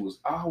because you was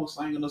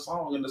singing a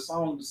song and the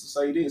song is to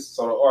say this.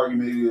 So the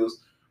argument is,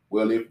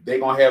 well, if they're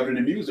going to have it in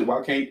the music,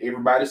 why can't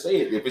everybody say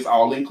it if it's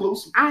all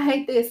inclusive? I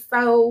hate that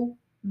so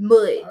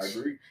much. I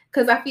agree.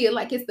 Because I feel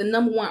like it's the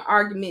number one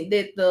argument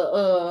that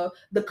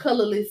the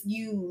colorless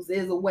use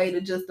as a way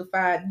to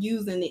justify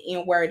using the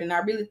N-word. And I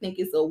really think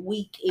it's a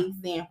weak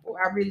example.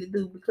 I really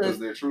do. Because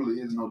there truly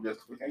is no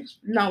justification.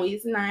 No,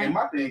 it's not. And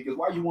my thing is,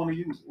 why you want to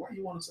use it? Why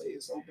you want to say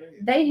it so bad?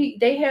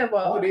 They have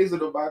a... What is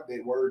it about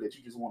that word that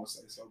you just want to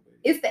say so bad?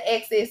 It's the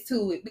access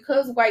to it.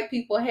 Because white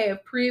people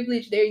have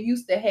privilege, they're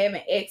used to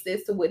having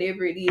access to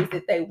whatever it is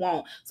that they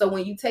want. So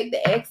when you take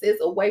the access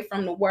away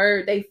from the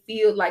word, they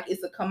feel like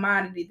it's a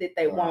commodity that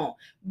they want.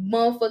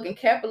 Motherfucking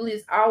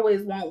capitalists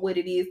always want what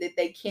it is that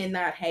they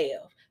cannot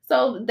have.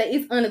 So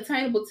it's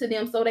unattainable to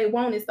them, so they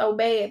want it so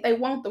bad. They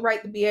want the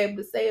right to be able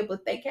to say it,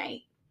 but they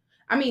can't.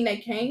 I mean, they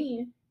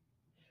can.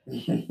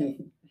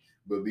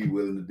 But be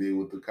willing to deal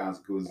with the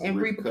consequences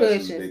and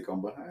repercussions they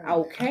come behind.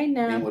 Okay,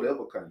 now. In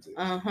whatever context.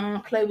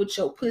 Play with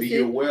your pussy. Be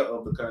aware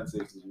of the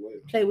context as well.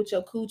 Play with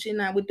your coochie,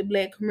 not with the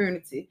black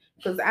community.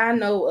 Because I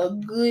know a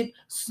good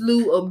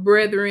slew of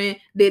brethren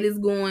that is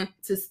going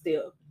to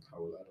step.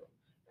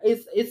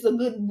 It's a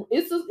good,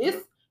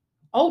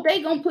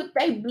 they gonna put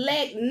they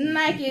black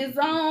Nikes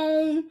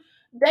on.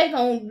 They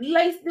gonna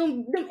lace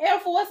them Air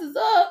Forces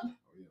up.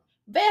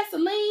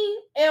 Vaseline,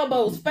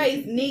 elbows,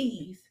 face,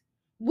 knees.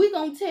 We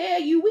gonna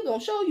tell you, we gonna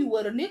show you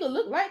what a nigga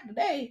look like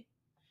today.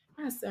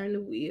 I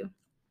certainly will.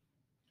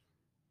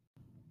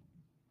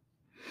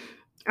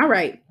 All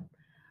right.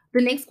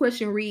 The next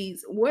question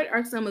reads, what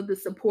are some of the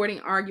supporting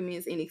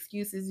arguments and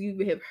excuses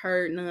you have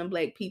heard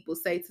non-black people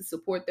say to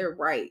support their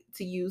right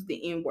to use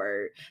the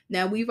N-word?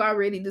 Now, we've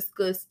already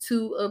discussed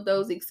two of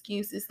those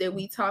excuses that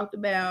we talked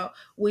about,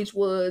 which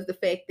was the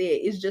fact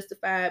that it's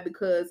justified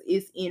because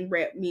it's in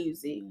rap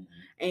music.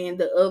 And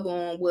the other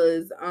one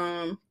was,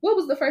 what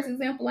was the first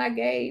example I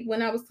gave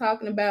when I was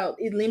talking about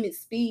it limits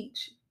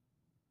speech?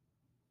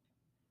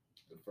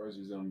 The first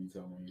example you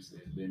told me, you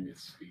said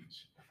limits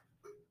speech.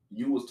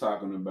 You was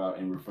talking about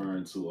and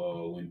referring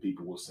to when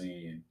people were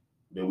saying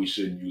that we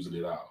shouldn't use it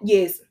at all.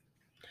 Yes.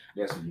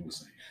 That's what you were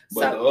saying.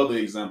 But the other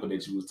example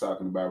that you was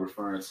talking about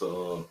referring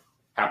to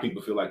how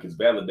people feel like it's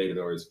validated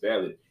or it's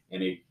valid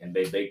and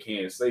they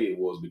can't say it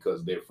was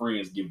because their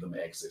friends give them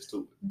access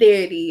to it.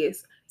 There it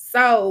is.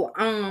 So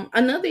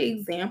another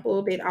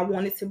example that I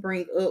wanted to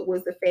bring up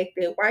was the fact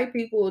that white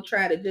people will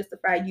try to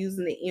justify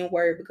using the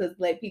N-word because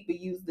black people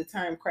use the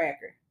term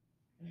cracker.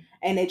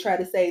 And they try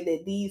to say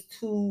that these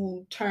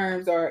two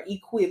terms are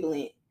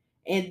equivalent,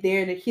 and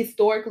they're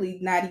historically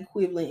not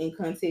equivalent in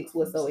context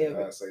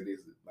whatsoever. I say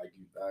this,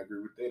 I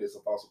agree with that. It's a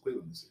false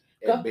equivalency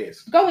at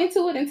best. Go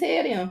into it and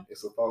tell them.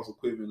 It's a false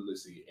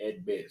equivalency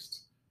at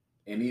best.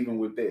 And even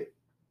with that,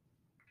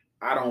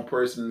 I don't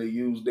personally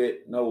use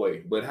that. No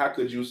way. But how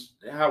could you?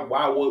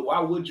 Why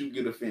would you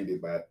get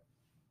offended by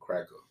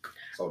cracker,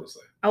 so to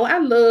say? Oh, I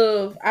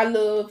love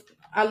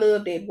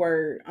that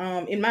word.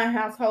 In my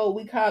household,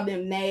 we call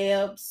them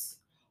nabs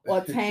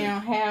or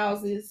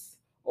townhouses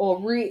or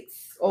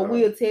Ritz, or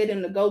we'll tell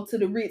them to go to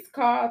the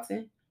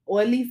Ritz-Carlton,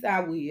 or at least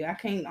I will. I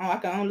can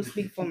only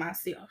speak for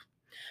myself.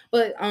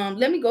 But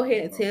let me go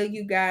ahead and tell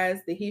you guys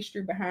the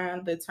history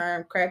behind the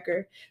term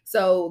cracker.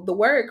 So the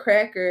word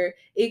cracker,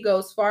 it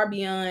goes far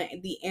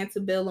beyond the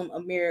antebellum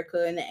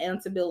America and the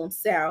antebellum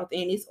South,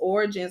 and its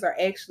origins are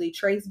actually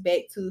traced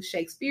back to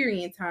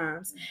Shakespearean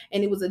times,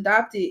 and it was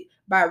adopted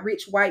by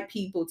rich white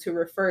people to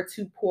refer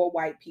to poor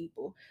white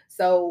people.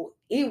 So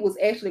it was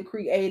actually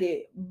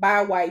created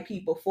by white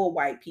people for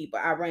white people,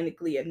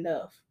 ironically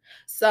enough.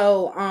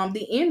 So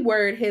the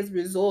N-word has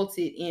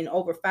resulted in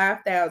over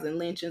 5,000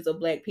 lynchings of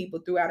Black people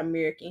throughout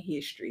American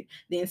history,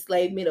 the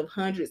enslavement of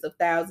hundreds of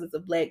thousands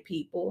of Black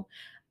people.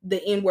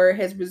 The N-word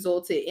has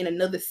resulted in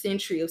another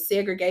century of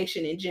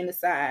segregation and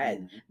genocide.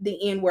 Mm-hmm.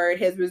 The N-word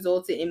has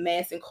resulted in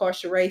mass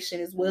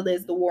incarceration as well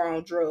as the war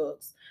on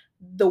drugs.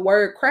 The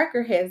word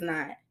cracker has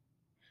not.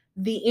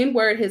 The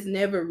N-word has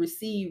never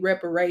received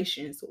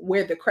reparations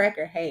where the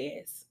cracker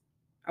has.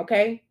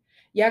 Okay?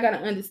 Y'all got to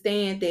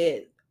understand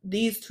that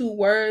these two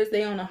words,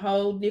 they on a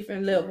whole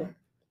different level.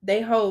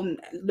 Right.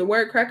 The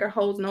word cracker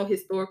holds no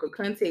historical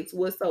context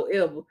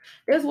whatsoever.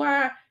 That's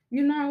why,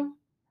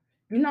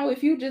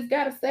 if you just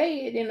got to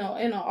say it in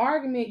an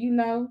argument,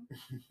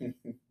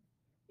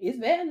 it's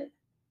valid.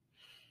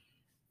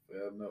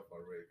 Fair enough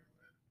already,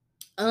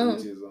 man.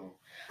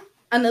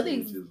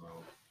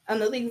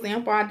 Another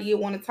example I did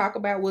want to talk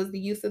about was the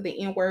use of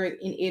the N-word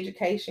in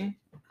education,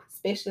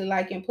 especially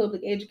like in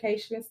public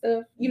education and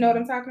stuff. You know what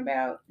I'm talking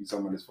about? You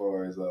talking about as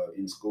far as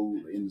in the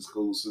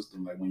school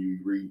system, like when you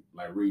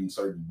reading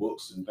certain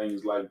books and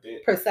things like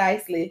that?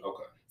 Precisely.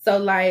 Okay. So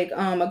like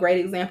a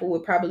great example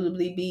would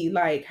probably be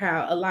like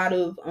how a lot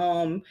of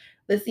high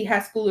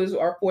schoolers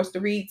are forced to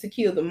read To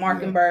Kill a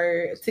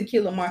Mockingbird.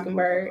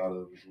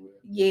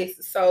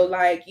 Yes. So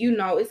like,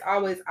 it's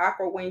always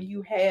awkward when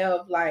you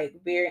have like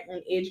very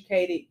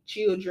uneducated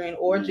children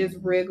or just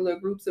regular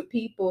groups of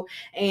people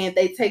and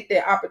they take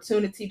their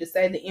opportunity to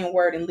say the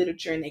N-word in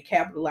literature and they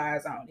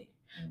capitalize on it.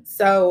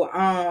 So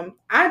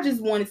I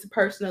just wanted to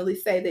personally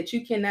say that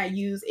you cannot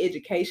use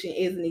education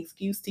as an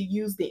excuse to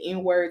use the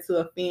N-word to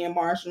offend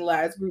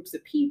marginalized groups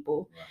of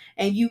people. Right.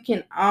 And you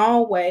can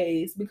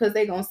always, because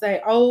they're going to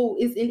say, oh,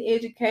 it's in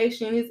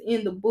education, it's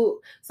in the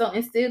book. So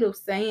instead of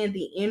saying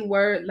the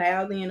N-word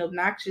loudly and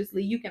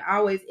obnoxiously, you can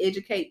always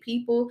educate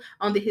people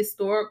on the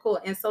historical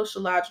and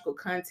sociological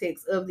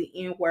context of the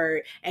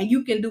N-word. And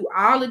you can do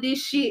all of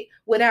this shit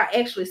without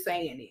actually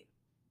saying it.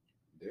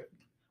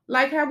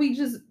 Like how we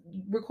just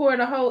record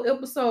a whole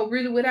episode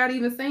really without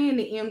even saying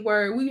the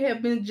N-word. We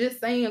have been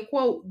just saying,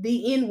 quote,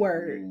 the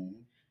N-word.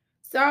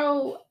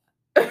 So,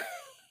 because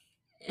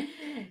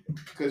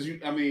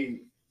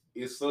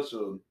it's such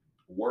a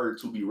word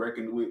to be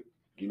reckoned with,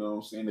 you know what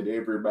I'm saying, that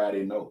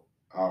everybody know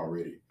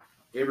already.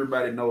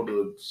 Everybody know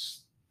the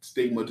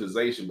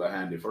stigmatization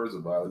behind it, first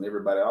of all, and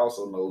everybody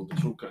also knows the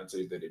true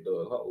context that it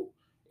does hold.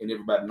 And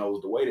everybody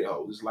knows the weight it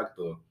holds. It's like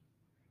the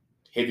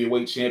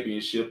heavyweight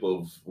championship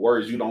of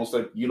words you don't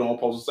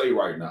supposed to say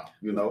right now,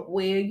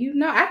 Well,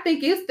 I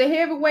think it's the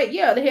heavyweight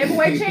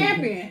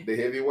champion. The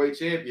heavyweight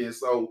champion.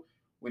 So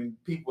when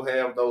people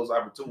have those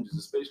opportunities,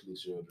 especially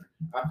children,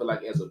 I feel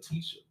like as a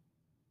teacher,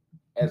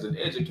 as an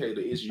educator,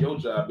 it's your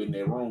job in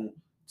that room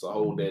to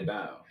hold that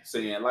down.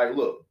 Saying like,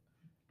 look,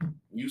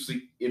 you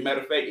see, as a matter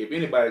of fact, if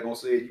anybody gonna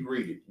say it, you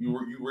read it.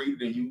 You read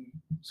it and you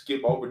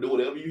skip over, do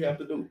whatever you have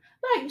to do.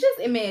 Like, just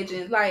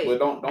imagine, like, but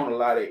don't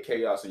allow that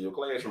chaos in your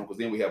classroom, because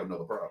then we have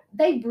another problem.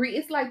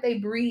 It's like they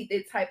breed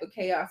that type of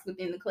chaos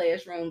within the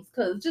classrooms.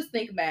 Because just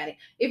think about it: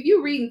 if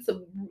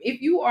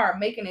you are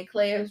making a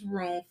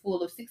classroom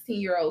full of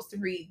 16-year-olds to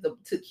read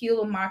To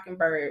Kill a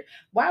Mockingbird,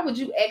 why would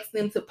you ask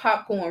them to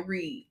popcorn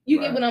read? You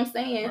get what I'm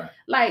saying? Right.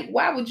 Like,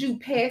 why would you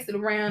pass it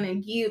around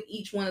and give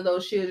each one of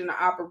those children an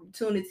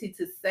opportunity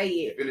to say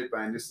it? If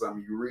anything, this is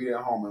something you read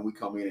at home and we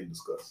come in and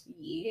discuss.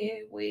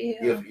 Yeah, well,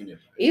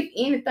 if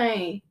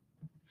anything.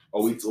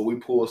 Or we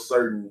pull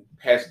certain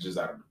passages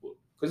out of the book,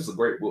 because it's a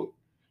great book.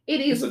 It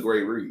is. It's a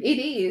great read.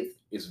 It is.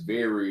 It's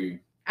very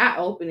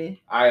eye-opening.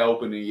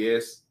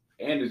 Yes,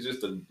 and it's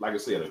just like I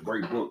said, a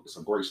great book. It's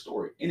a great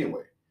story.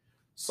 Anyway,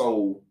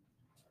 so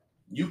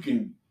you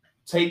can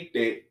take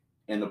that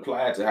and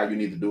apply it to how you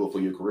need to do it for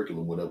your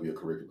curriculum, whatever your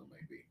curriculum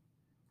may be,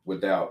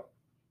 without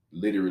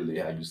literally,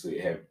 how you say,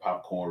 having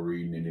popcorn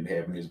reading and then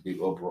having this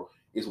big uproar.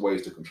 It's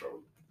ways to control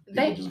it.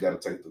 People just got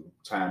to take the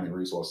time and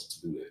resources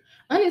to do that.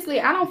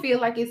 Honestly, I don't feel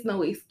like it's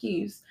no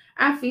excuse.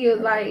 I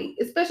feel like,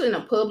 especially in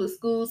a public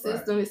school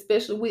system,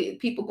 especially with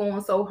people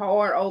going so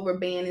hard over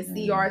banning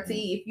CRT,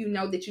 if you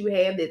know that you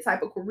have that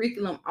type of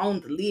curriculum on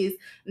the list,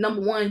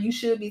 number one, you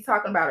should be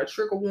talking about a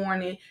trigger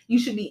warning. You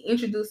should be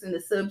introducing the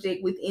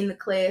subject within the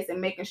class and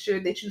making sure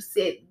that you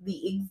set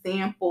the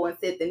example and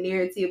set the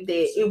narrative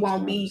that it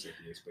won't be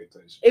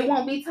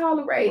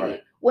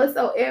tolerated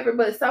whatsoever.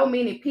 But so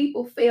many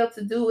people fail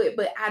to do it,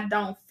 but I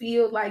don't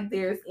feel like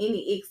there's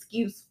any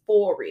excuse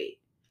for it.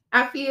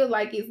 I feel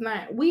like it's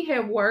not. We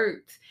have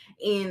worked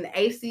in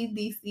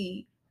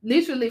ACDC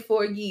literally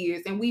for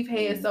years, and we've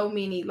had so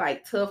many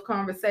like tough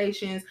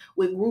conversations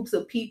with groups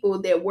of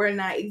people that were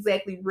not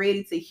exactly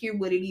ready to hear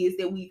what it is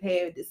that we've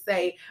had to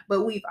say,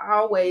 but we've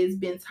always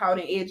been taught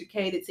and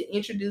educated to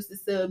introduce the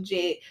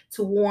subject,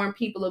 to warn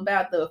people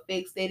about the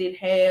effects that it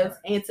has,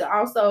 and to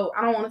also,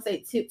 I don't want to say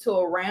tiptoe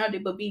around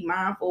it, but be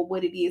mindful of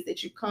what it is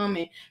that you're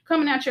coming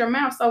out your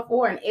mouth. So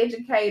for an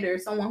educator,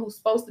 someone who's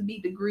supposed to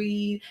be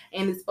degreed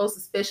and is supposed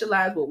to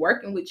specialize with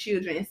working with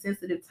children and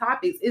sensitive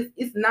topics,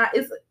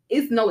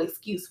 it's no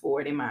excuse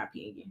for it, in my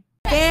opinion.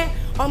 scared?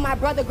 On my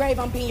brother's grave,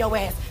 I'm beating your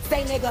ass.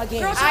 Say nigga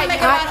again. Girl, trying to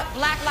make a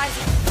black lives.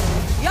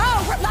 Yo,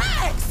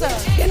 relax.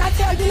 Didn't I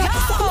tell you not to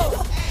say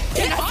nigga?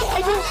 Didn't I tell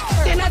you?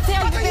 Didn't I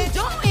tell you? What are you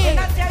doing? Didn't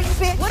I tell you,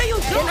 bitch? What are you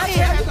doing?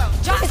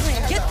 Jocelyn,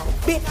 get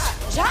bitch.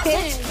 Jocelyn,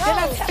 Didn't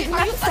I tell you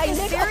not to say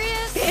nigga?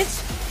 Serious? Bitch,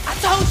 I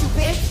told you,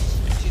 bitch.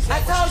 I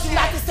told you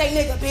not to say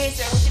nigga, bitch.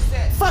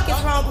 Fuck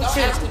is wrong with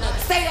you?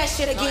 Say that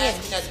shit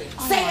again.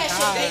 Say that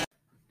shit again.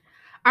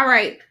 All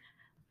right.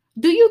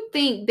 Do you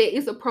think that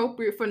it's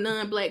appropriate for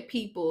non-Black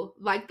people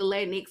like the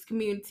Latinx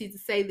community to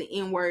say the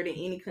N-word in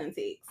any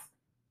context?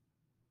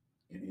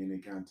 In any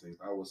context,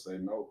 I would say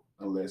no,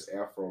 unless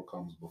Afro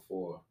comes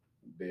before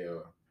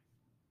their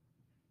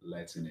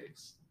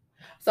Latinx.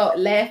 So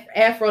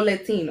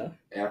Afro-Latino,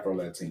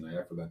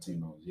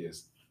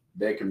 yes,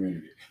 that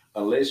community.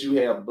 Unless you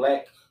have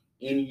Black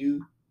in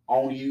you,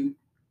 on you,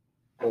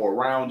 or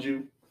around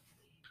you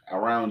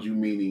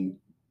meaning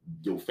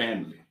your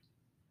family.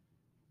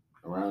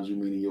 Around you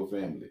meaning your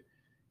family,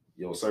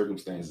 your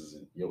circumstances,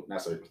 and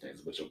not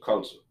circumstances, but your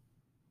culture,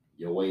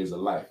 your ways of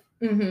life,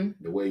 the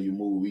way you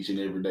move each and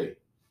every day.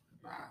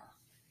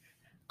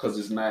 Because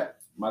it's not,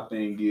 my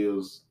thing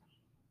is,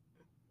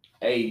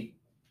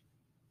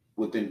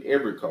 within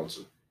every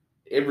culture,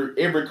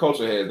 every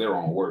culture has their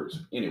own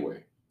words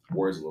anyway.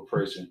 Words of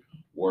oppression,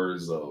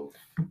 words of,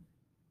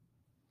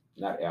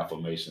 not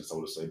affirmation,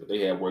 so to say, but they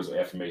have words of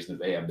affirmation.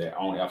 They have their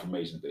own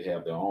affirmations. They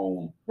have their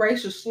own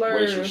racial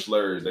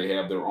slurs. They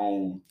have their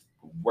own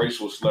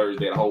racial slurs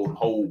that hold a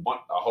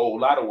whole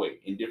lot of weight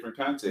in different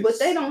contexts. But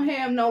they don't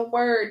have no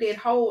word that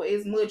hold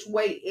as much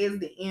weight as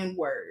the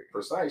N-word.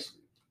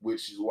 Precisely,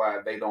 which is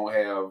why they don't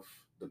have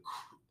the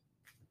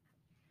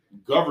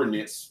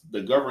governance,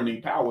 the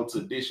governing power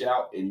to dish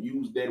out and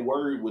use that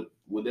word with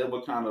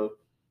whatever kind of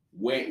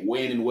when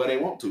and where they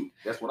want to.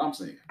 That's what I'm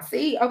saying.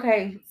 See,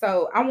 okay,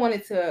 so I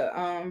wanted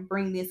to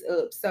bring this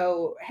up.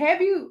 So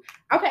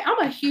I'm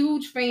a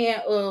huge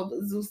fan of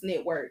Zeus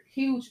Network.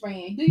 Huge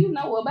fan. Do you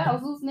know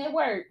about Zeus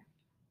Network?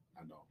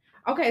 I know.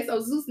 Okay, so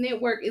Zeus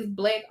Network is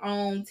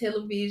Black-owned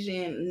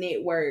television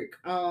network.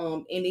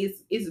 And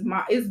it's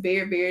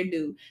very, very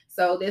new.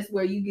 So that's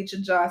where you get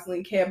your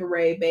Jocelyn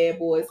Cabaret, Bad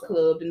Boys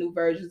Club, the new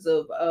versions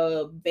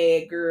of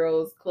Bad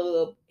Girls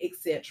Club,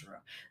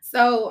 etc.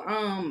 So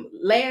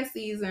last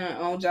season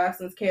on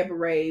Jocelyn's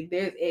Cabaret,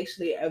 there's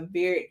actually a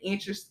very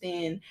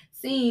interesting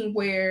scene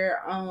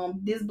where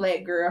this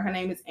Black girl, her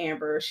name is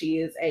Amber, she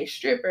is a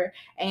stripper,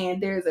 and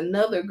there's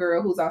another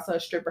girl who's also a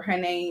stripper. Her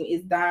name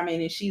is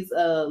Diamond, and she's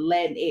a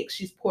Latinx.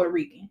 She's Puerto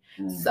Rican.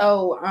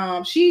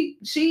 So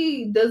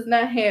she does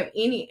not have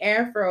any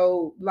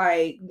Afro,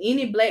 like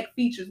any Black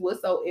features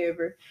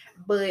whatsoever,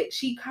 but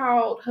she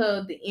called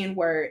her the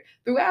N-word.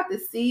 Throughout the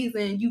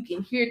season, you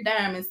can hear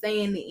Diamond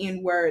saying the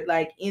N-word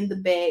like in the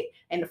back.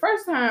 And the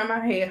first time I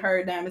had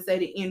heard Diamond say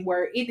the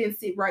N-word, it didn't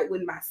sit right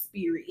with my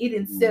spirit. It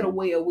didn't settle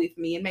well with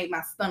me. It made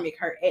my stomach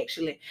hurt,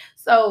 actually.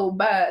 So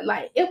by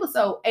like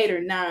episode 8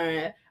 or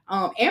 9,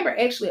 Amber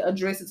actually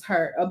addresses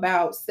her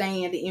about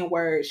saying the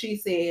N-word. She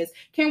says,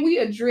 "Can we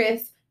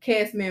address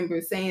cast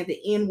members saying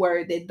the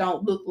N-word that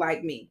don't look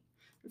like me?"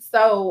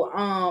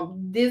 So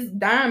this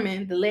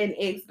Diamond, the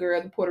Latinx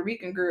girl, the Puerto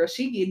Rican girl,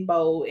 she get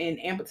bold, and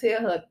Amber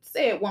tell her,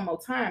 "Say it one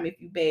more time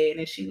if you bad."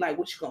 And she like,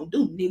 "What you gonna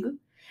do, nigga?"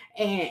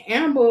 And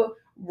Amber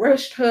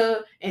rushed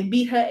her and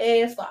beat her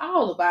ass for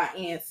all of our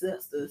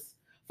ancestors.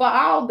 For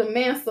all the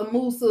Mansa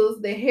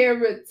Musas, the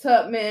Harriet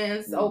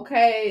Tubmans,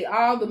 okay,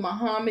 all the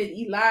Muhammad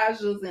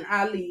Elijahs and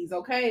Alis,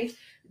 okay,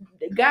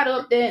 got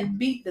up there and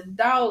beat the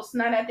dog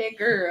snot out that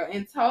girl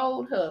and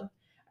told her.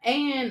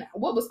 And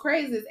what was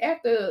crazy is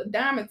after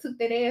Diamond took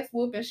that ass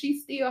whooping, she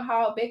still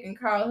hauled back and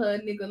called her a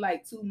nigga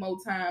like 2 more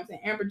times, and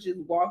Amber just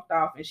walked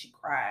off and she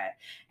cried.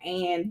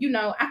 And, you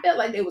know, I felt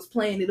like they was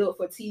playing it up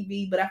for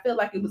TV, but I felt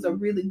like it was a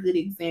really good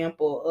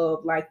example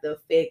of like the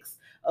effects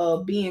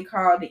of being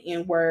called the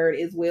N-word,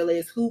 as well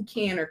as who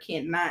can or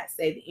cannot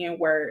say the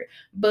N-word.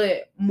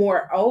 But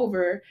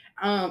moreover,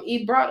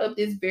 it brought up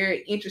this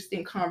very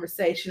interesting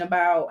conversation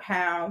about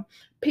how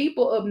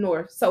people up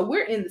north, so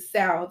we're in the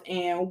South,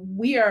 and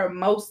we are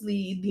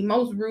mostly the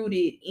most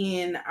rooted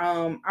in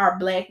our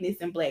Blackness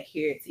and Black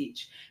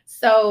heritage.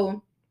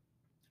 So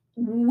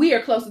we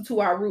are closer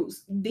to our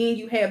roots. Then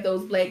you have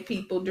those Black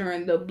people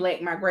during the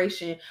Black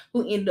migration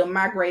who end up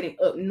migrating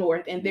up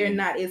north, and they're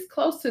not as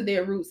close to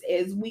their roots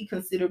as we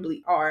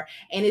considerably are.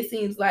 And it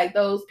seems like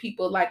those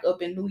people like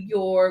up in New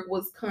York,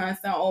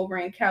 Wisconsin, over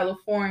in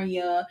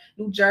California,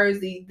 New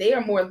Jersey, they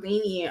are more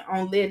lenient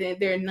on letting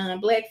their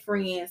non-Black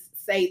friends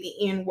say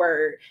the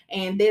N-word.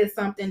 And that's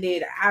something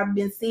that I've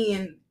been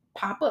seeing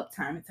pop up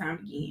time and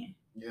time again.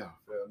 Yeah,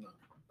 fair enough.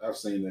 I've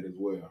seen that as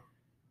well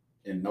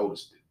and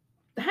noticed it.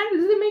 How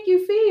does it make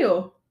you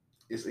feel?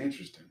 It's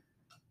interesting.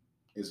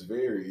 It's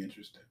very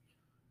interesting.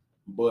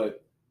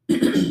 But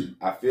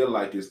I feel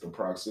like it's the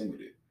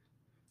proximity.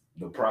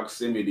 The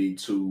proximity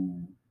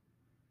to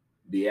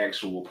the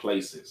actual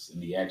places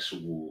and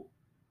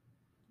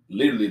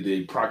literally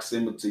the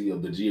proximity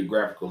of the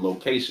geographical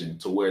location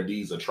to where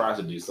these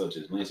atrocities such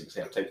as lynchings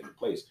have taken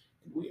place.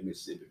 And we in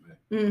Mississippi, man.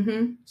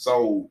 Mm-hmm.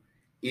 So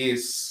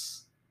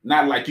it's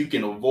not like you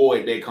can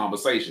avoid that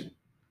conversation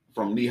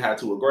from knee high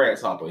to a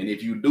grasshopper. And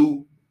if you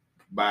do,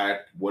 by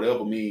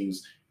whatever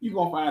means, you're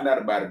going to find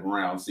out about it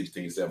around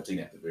 16, 17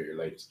 at the very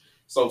latest.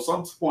 So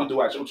some point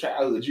throughout your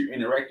childhood, you're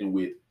interacting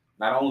with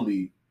not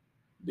only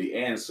the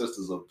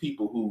ancestors of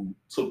people who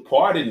took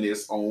part in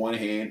this on one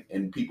hand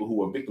and people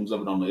who are victims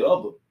of it on the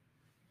other,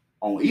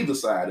 on either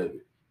side of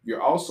it.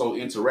 You're also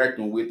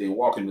interacting with and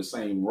walking the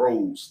same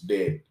roads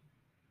that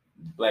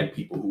Black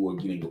people who are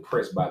getting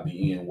oppressed by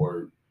the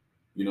N-word,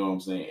 you know what I'm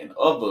saying, and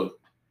other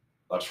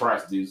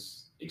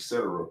atrocities,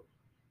 etc.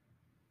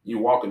 You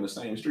walk in the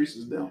same streets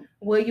as them.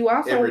 Well, you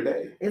also every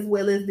day, as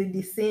well as the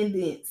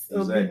descendants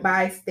of the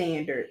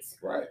bystanders,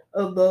 right?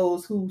 Of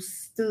those who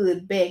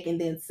stood back and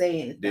didn't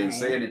say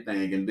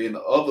anything, and then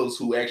the others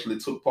who actually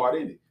took part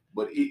in it.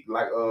 But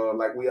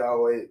like we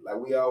always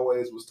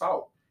was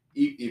taught,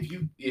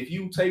 if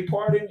you take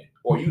part in it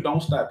or you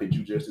don't stop it,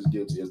 you just as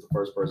guilty as the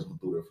first person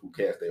who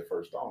cast that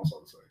first stone, so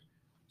to say.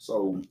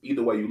 So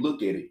either way you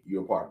look at it,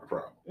 you're a part of the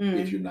problem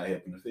if you're not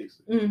helping to fix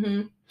it.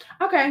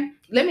 Mm-hmm. Okay,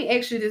 let me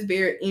ask you this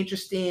very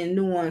interesting,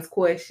 nuanced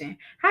question.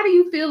 How do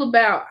you feel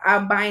about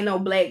albino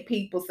Black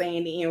people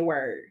saying the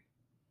N-word?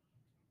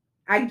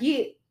 I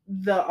get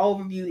the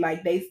overview,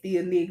 like they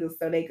still niggas,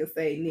 so they could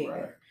say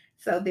nigga. Right.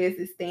 So there's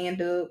this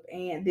stand-up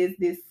and there's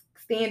this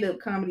stand-up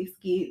comedy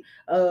skit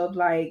of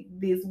like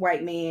this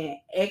white man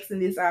asking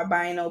this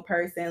albino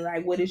person,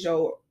 like, what is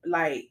your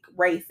like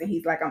race? And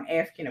he's like, I'm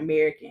African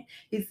American.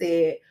 He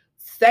said,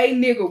 say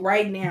nigga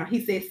right now.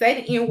 He said,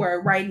 say the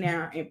N-word right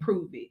now and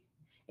prove it.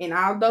 And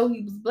although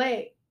he was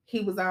Black, he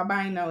was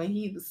albino and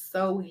he was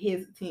so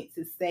hesitant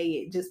to say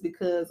it just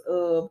because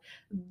of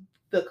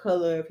the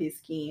color of his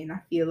skin. I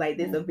feel like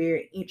that's a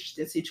very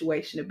interesting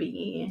situation to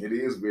be in. It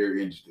is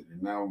very interesting.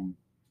 And now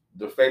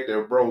the fact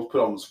that bro's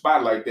put on the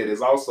spot like that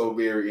is also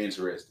very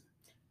interesting.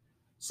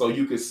 So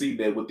you can see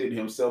that within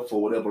himself,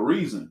 for whatever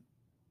reason,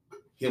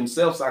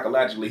 himself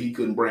psychologically, he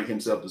couldn't bring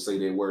himself to say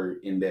that word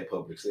in that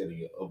public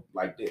setting of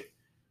like that.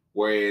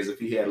 Whereas if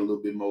he had a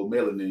little bit more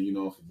melanin, you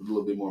know, if a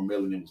little bit more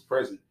melanin was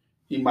present,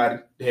 he might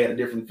have had a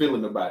different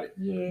feeling about it.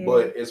 Yeah.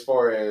 But as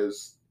far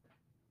as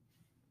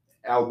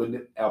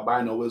albinism,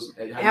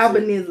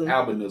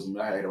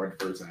 I had it right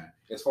the first time.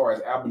 As far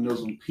as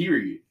albinism,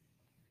 period,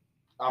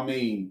 I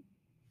mean,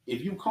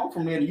 if you come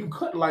from that and you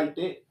cut like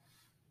that,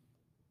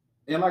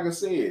 and like I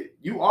said,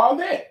 you are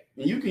that,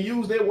 and you can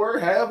use that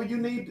word however you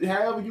need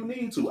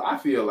to. I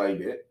feel like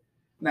that.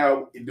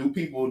 Now, do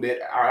people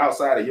that are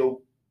outside of your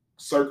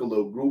circle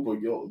of group or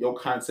your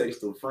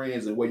context of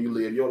friends and where you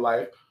live your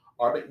life,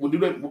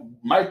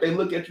 might they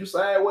look at you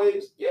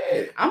sideways?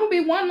 Yeah, I'm gonna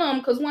be one of them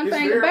because one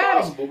thing very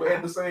about possible, but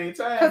at the same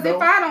time, because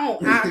if I don't,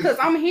 because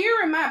I'm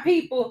hearing my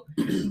people,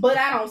 but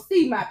I don't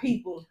see my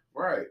people.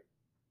 Right.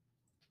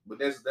 But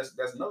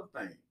that's another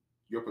thing.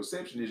 Your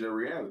perception is your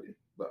reality.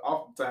 But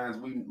oftentimes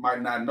we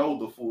might not know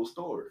the full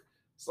story,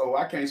 so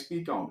I can't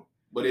speak on it.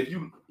 But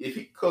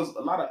because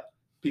a lot of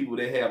people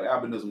that have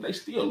albinism, they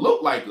still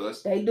look like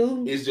us. They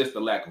do. It's just the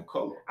lack of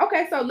color.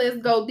 Okay, so let's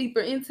go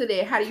deeper into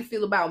that. How do you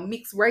feel about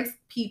mixed race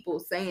people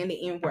saying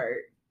the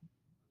N-word?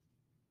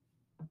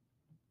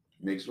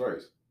 Mixed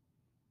race.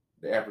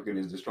 The African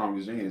is the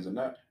strongest genes, or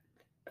not?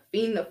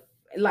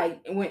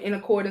 Like when in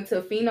according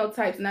to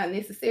phenotypes, not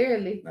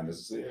necessarily. Not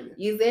necessarily.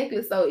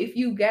 Exactly. So if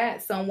you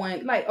got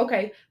someone like,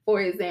 okay, for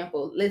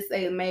example, let's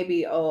say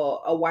maybe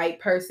a white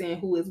person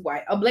who is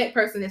white, a Black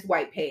person is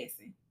white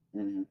passing.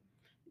 Mm-hmm.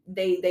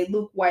 They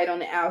look white on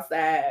the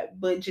outside,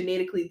 but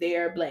genetically they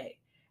are Black.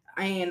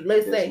 And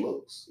let's say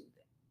looks.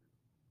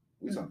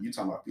 You talking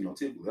about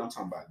phenotypically? I'm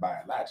talking about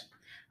biologically.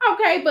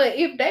 Okay, but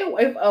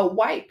if a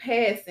white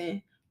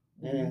passing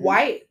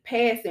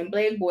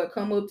Black boy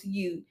come up to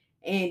you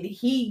and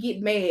he get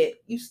mad,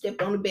 you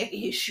step on the back of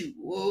his shoe.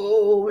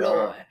 Oh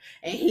Lord.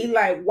 And he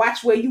like,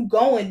 watch where you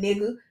going,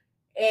 nigga.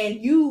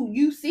 And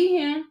you see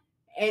him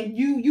and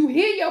you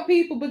hear your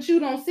people, but you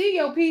don't see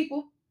your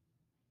people.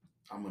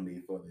 I'm gonna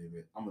need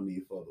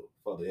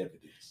further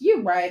evidence.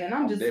 You're right, and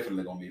I'm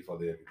definitely gonna need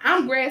further evidence.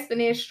 I'm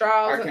grasping at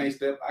straws. I can't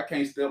step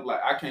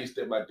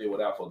out there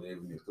without further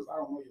evidence because I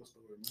don't know your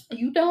story, man.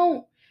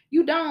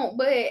 You don't.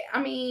 But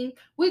I mean,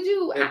 would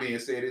you? That being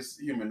said, it's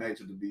human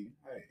nature to be,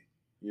 hey,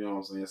 you know what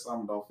I'm saying?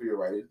 Something don't feel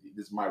right.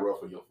 This might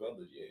ruffle your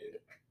feathers, yeah.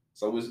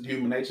 So it's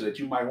human nature that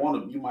you might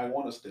want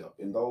to step.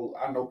 And though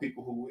I know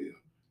people who will,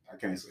 I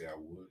can't say I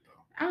would.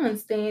 I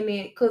understand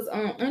that because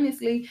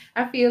honestly,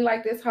 I feel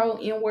like this whole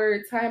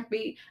N-word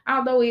topic,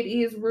 although it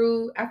is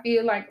rude, I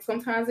feel like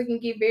sometimes it can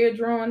get very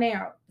drawn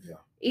out. Yeah.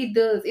 It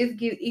does. It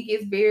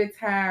gets very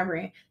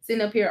tiring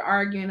sitting up here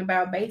arguing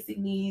about basic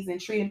needs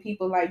and treating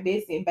people like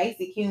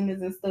basic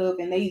humans and stuff,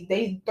 and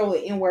they throw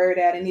an N-word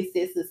out and it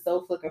sets us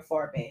so fucking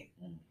far back.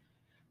 Mm.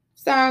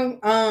 So,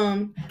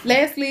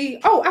 lastly,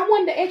 I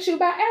wanted to ask you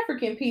about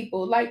African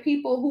people, like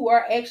people who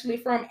are actually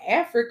from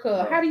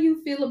Africa. Right. How do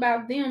you feel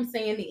about them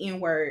saying the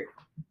N-word?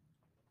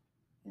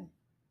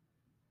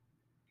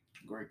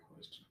 Great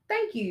question.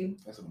 Thank you.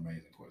 That's an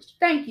amazing question.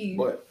 Thank you.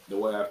 But the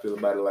way I feel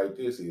about it like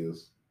this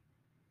is,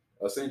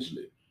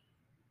 essentially,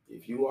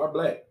 if you are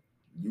Black,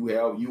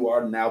 You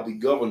are now the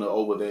governor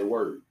over that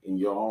word in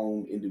your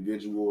own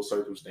individual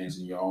circumstance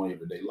in your own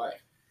everyday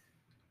life.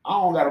 I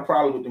don't got a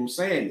problem with them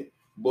saying it,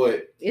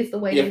 but it's the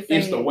way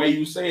way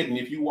you say it, and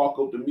if you walk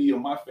up to me or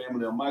my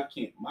family or my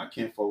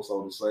kinfolk,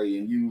 so to say,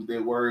 and use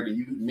that word and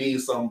you mean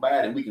something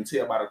bad, and we can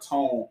tell by the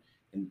tone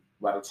and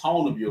by the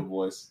tone of your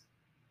voice,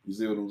 you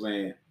see what I'm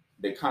saying?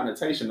 The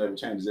connotation of it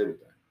changes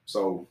everything.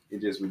 So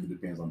it just really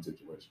depends on the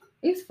situation.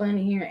 It's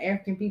funny hearing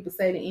African people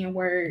say the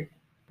N-word.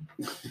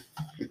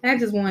 I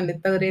just wanted to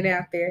throw that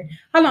out there.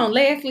 Hold on.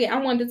 Lastly, I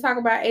wanted to talk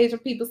about Asian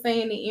people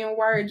saying the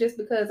N-word just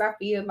because I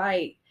feel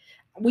like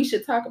we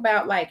should talk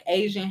about like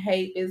Asian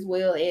hate as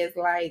well as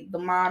like the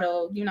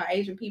model. You know,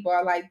 Asian people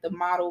are like the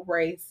model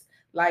race,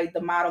 like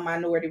the model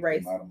minority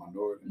race. Model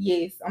minority.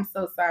 Yes, I'm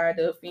so sorry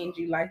to offend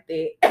you like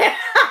that.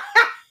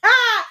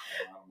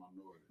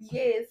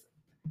 Yes.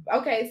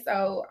 Okay,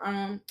 so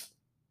I'm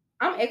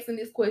asking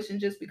this question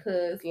just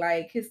because,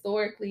 like,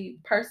 historically,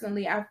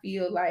 personally, I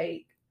feel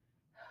like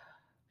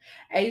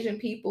Asian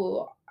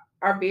people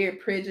are very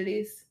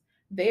prejudiced.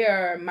 They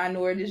are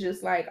minorities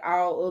just like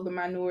all other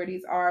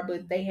minorities are,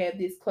 but they have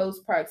this close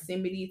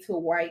proximity to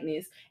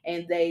whiteness,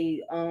 and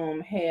they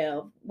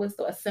have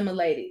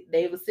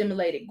they've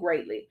assimilated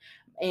greatly.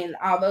 And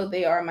although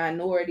they are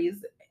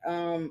minorities,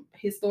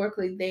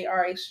 historically they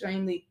are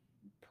extremely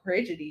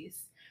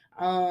prejudiced.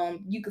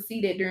 You could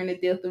see that during the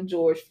death of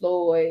George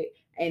Floyd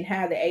and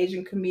how the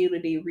Asian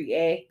community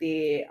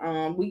reacted.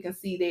 We can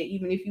see that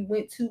even if you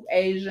went to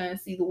Asia and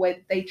see the way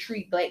that they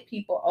treat Black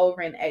people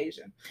over in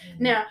Asia.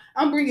 Now,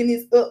 I'm bringing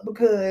this up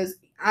because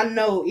I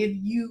know if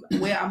you,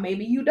 well,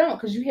 maybe you don't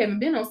because you haven't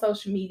been on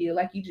social media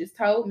like you just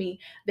told me.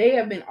 They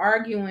have been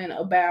arguing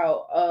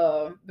about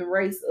the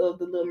race of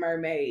the Little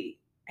Mermaid.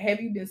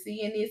 Have you been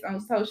seeing this on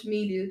social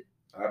media?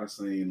 I've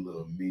seen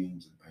little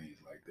memes and things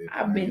like that.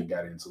 I ain't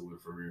got into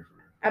it for real.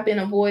 I've been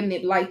avoiding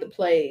it like the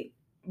plague.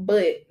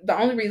 But the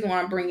only reason why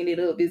I'm bringing it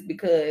up is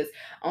because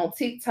on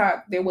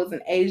TikTok, there was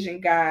an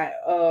Asian guy.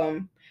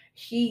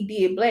 He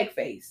did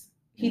blackface.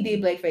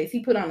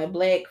 He put on a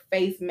black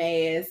face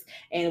mask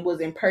and was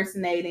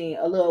impersonating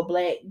a little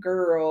black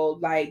girl,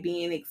 like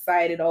being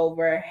excited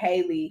over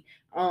Haley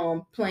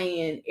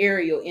playing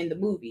Ariel in the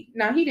movie.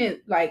 Now, he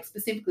didn't like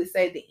specifically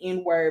say the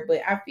N-word,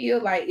 but I feel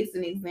like it's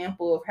an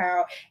example of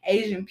how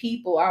Asian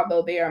people,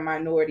 although they are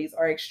minorities,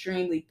 are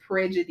extremely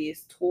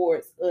prejudiced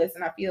towards us,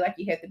 and I feel like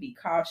you have to be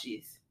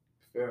cautious.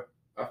 Yeah,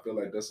 I feel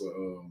like that's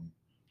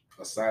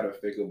a side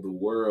effect of the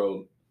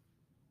world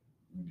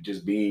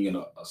just being in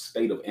a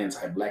state of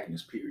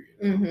anti-blackness, period.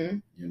 Mm-hmm.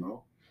 You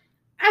know?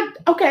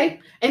 Okay,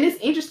 and it's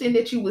interesting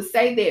that you would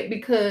say that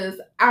because,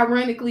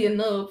 ironically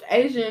enough,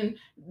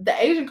 the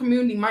Asian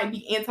community might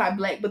be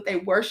anti-black, but they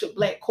worship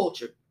Black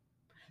culture.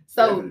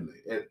 So,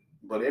 definitely.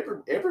 But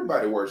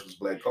everybody worships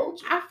Black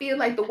culture. I feel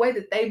like the way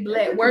that they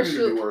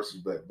worship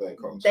Black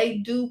culture. They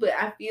do, but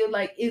I feel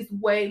like it's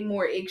way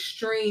more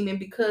extreme, and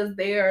because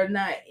they are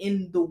not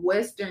in the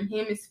Western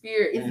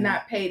hemisphere, it's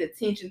not paid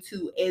attention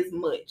to as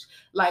much.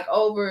 Like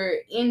over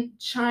in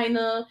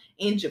China,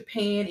 in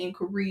Japan, in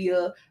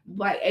Korea,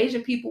 like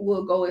Asian people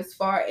will go as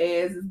far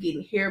as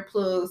getting hair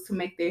plugs to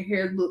make their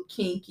hair look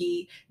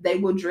kinky. They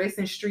will dress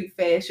in street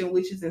fashion,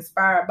 which is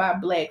inspired by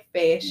Black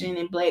fashion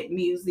and Black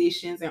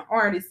musicians and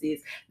artists.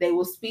 They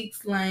will speak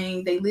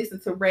slang, they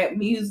listen to rap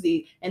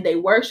music, and they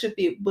worship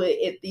it, but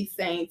at the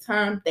same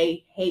time,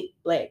 they hate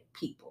Black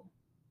people.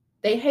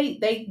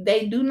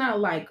 They do not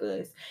like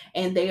us,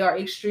 and they are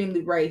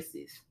extremely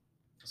racist.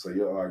 So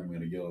your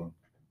argument or your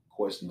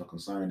question or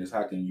concern is,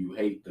 how can you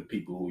hate the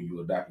people who you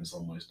adopting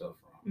so much stuff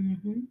from?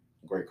 Mm-hmm.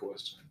 Great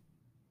question.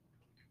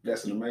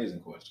 That's an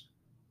amazing question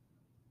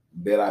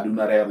that I do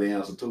not have the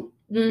answer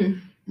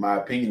to. My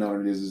opinion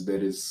on it is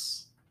that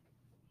it's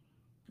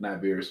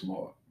not very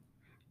smart.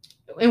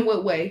 In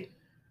what way?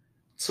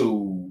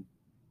 To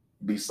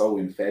be so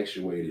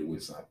infatuated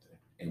with something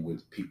and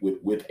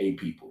with a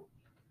people.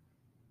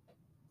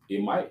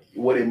 It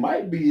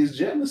might be is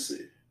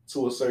jealousy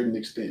to a certain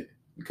extent,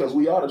 because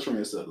we are the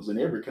trendsetters in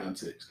every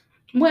context.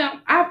 Well,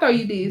 I'll throw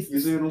you this. You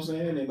see what I'm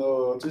saying?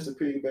 And just to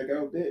piggyback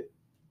out that,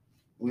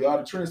 we are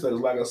the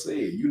trendsetters. Like I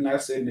said, you're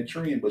not setting the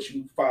trend, but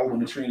you following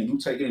the trend and you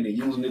taking it and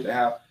using it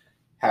to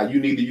how you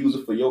need to use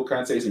it for your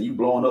context, and you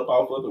blowing up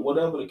off of it,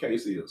 whatever the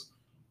case is.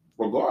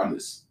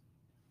 Regardless,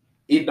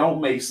 it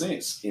don't make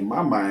sense in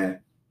my mind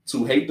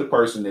to hate the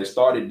person that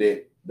started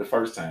that the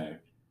first time.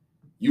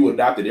 You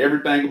adopted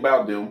everything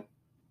about them,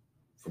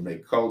 from their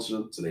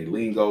culture to their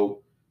lingo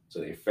to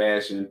their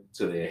fashion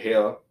to their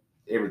hair,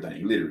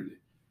 everything, literally.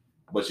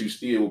 But you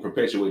still will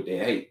perpetuate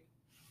that hate.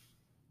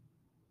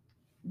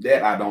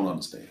 That I don't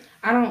understand.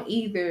 I don't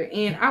either.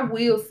 And I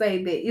will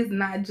say that it's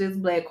not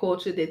just Black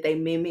culture that they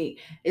mimic.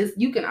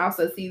 You can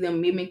also see them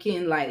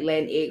mimicking like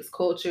Latinx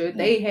culture.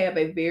 They have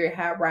a very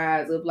high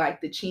rise of like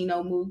the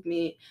Chino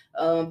movement.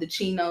 The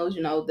Chinos,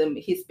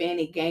 the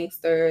Hispanic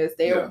gangsters.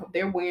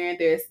 They're wearing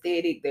their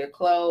aesthetic, their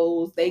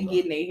clothes. They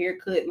getting their hair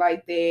cut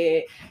like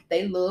that.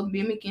 They love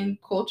mimicking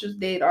cultures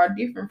that are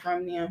different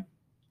from them.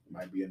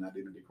 Might be an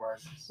identity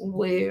crisis.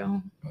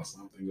 Well, or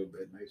something of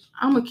that nature.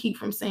 I'm gonna keep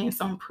from saying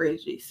some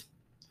prejudice.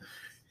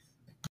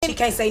 She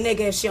can't say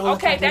nigga if she don't look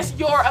Okay, like that's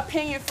your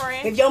opinion,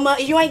 friend. If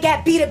you ain't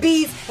got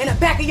B2Bs in the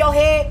back of your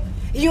head,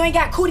 if you ain't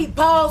got cootie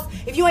balls,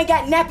 if you ain't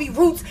got nappy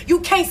roots,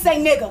 you can't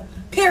say nigga.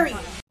 Period.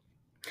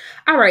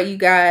 All right, you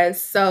guys.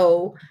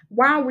 So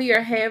while we are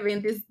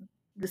having this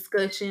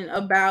discussion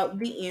about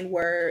the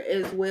N-word,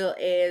 as well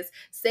as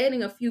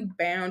setting a few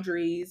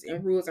boundaries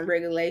and rules and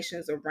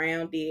regulations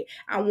around it,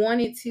 I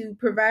wanted to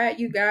provide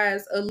you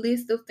guys a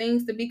list of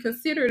things to be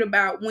considered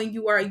about when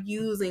you are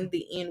using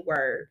the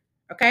N-word.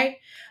 Okay?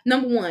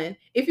 Number one,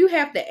 if you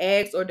have to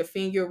ask or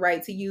defend your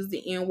right to use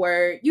the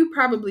N-word, you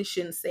probably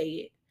shouldn't say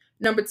it.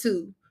 Number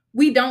two,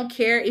 we don't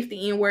care if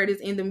the N-word is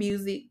in the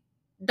music.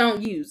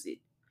 Don't use it.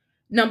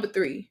 Number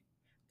three,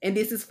 and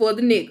this is for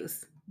the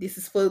niggas. This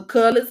is for the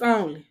colors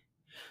only.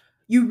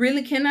 You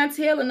really cannot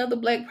tell another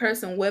black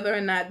person whether or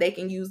not they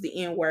can use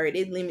the N-word.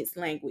 It limits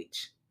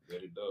language.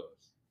 That it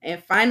does.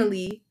 And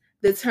finally,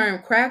 the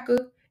term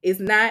cracker is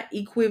not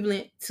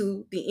equivalent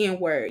to the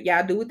N-word.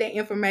 Y'all do with that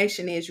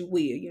information as you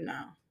will,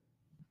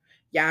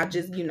 Y'all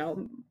just,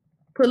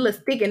 put a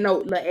little sticky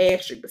note, little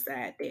asterisk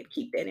beside that.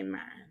 Keep that in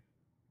mind.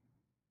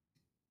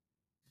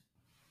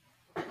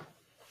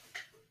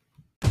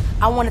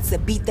 I wanted to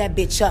beat that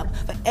bitch up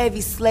for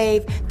every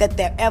slave that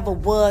there ever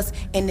was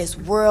in this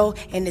world,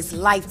 in this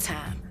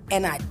lifetime.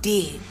 And I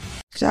did.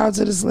 Shout out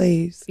to the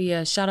slaves.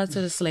 Yeah, shout out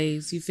to the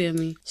slaves. You feel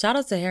me? Shout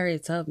out to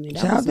Harriet Tubman.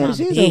 Shout out to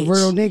she's a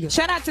real nigga.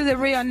 Shout out to the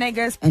real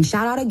niggas. And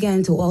shout out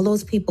again to all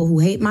those people who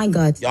hate my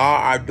guts. Y'all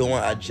are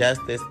doing a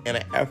justice and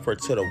an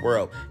effort to the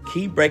world.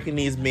 Keep breaking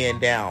these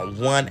men down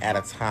one at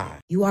a time.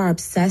 You are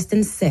obsessed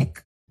and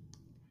sick.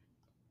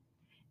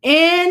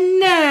 And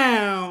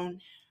now,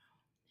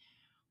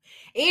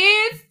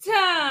 it's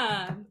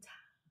time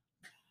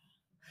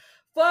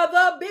for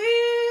the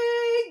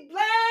big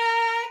black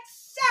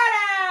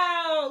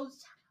shout-outs.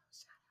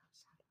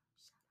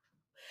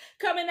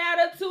 Coming out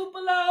of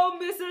Tupelo,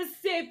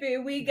 Mississippi,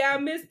 we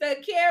got Mr.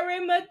 Kerry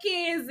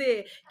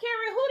McKenzie.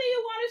 Kerry, who do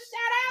you want to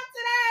shout out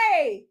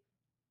today?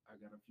 I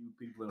got a few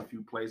people in a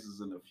few places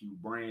and a few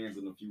brands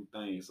and a few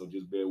things, so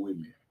just bear with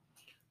me.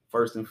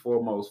 First and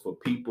foremost, for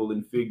people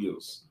and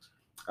figures,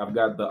 I've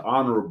got the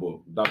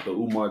Honorable Dr.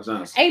 Umar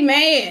Johnson.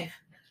 Amen.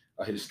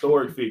 A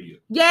historic figure.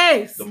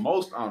 Yes. The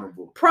most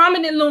honorable.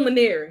 Prominent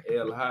luminary.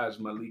 El Hajj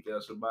Malik El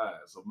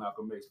Shabazz. So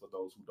Malcolm X for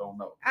those who don't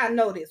know. I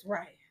know this,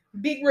 right.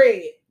 Big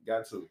Red.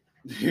 Got to.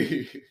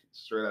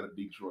 Straight out of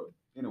Detroit.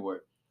 Anyway,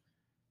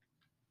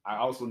 I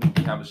also need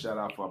to have a shout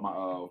out for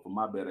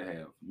my better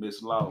half,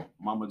 Miss Law,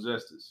 Mama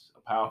Justice, a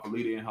powerful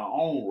leader in her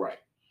own right,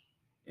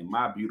 and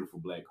my beautiful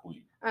black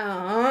queen.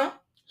 Shout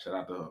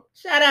out to her.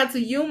 Shout out to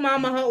you,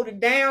 Mama. Hold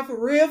it down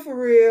for real,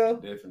 for real.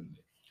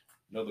 Definitely.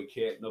 Another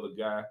cat, another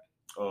guy.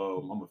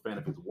 I'm a fan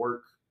of his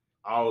work.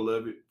 All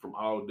of it, from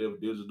All Dev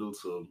Digital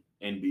to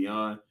and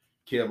beyond.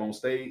 Kev on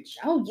stage.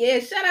 Oh yeah,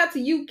 shout out to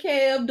you,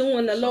 Kev,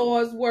 doing the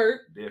Lord's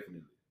work.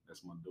 Definitely.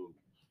 That's my dude.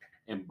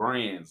 And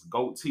brands,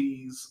 Goat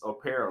Tees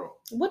Apparel.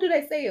 What do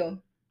they sell?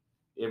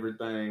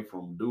 Everything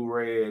from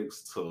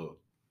do-rags to,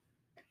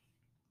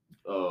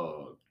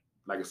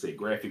 like I said,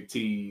 graphic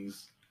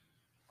tees.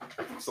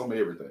 Some of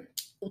everything.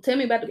 Tell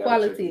me about the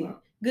quality.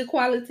 Good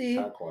quality.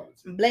 High quality.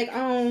 Black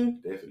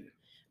owned. Definitely.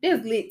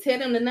 That's lit. Tell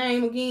them the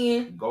name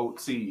again. Goat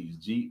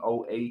Tees.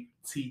 GOATTEEZ.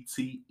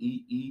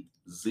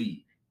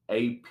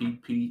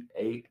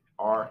 APPAREL.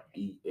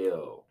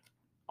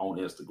 On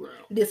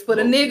Instagram. This for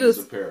the niggas.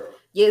 Apparel.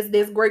 Yes,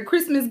 that's great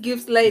Christmas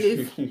gifts,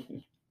 ladies.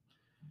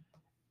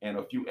 And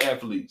a few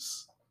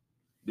athletes.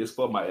 This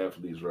for my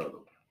athletes, rather.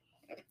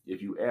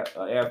 If you an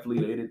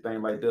athlete or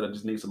anything like that, I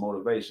just need some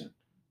motivation.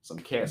 Some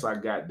cats I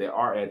got that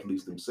are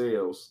athletes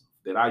themselves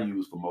that I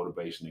use for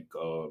motivation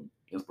and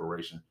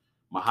inspiration.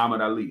 Muhammad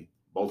Ali,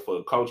 both for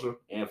the culture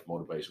and for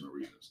motivational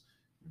reasons.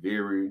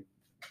 Very,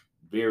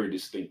 very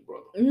distinct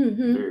brother.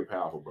 Mm-hmm. Very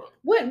powerful brother.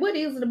 What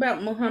is it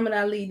about Muhammad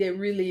Ali that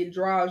really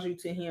draws you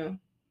to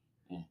him?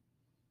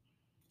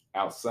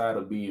 Outside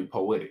of being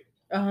poetic.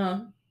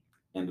 And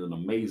an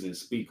amazing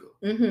speaker.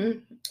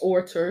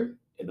 Orator.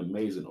 An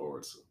amazing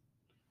orator.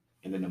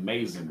 And an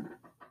amazing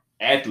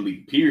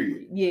athlete,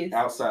 period. Yes.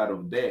 Outside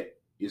of that,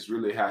 it's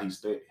really how he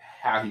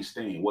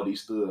stand, what he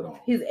stood on.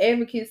 His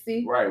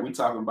advocacy. Right. We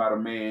talking about a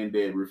man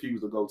that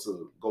refused to go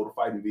to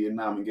fight in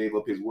Vietnam and gave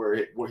up his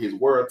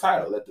world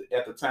title at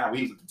the time when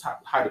he was at the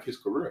top height of his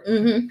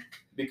career.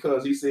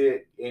 Because he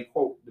said, and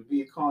quote, the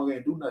Viet Cong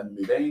ain't do nothing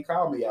to me. They ain't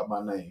called me out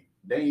my name.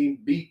 They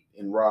ain't beat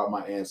and robbed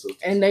my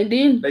ancestors. And they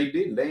didn't. They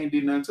didn't. They ain't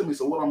did nothing to me.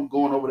 So what I'm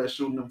going over there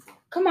shooting them for?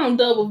 Come on,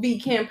 Double V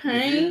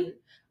campaign.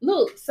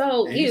 Look,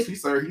 so and he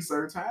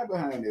served time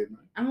behind it,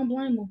 man. I don't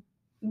blame him.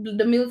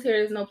 The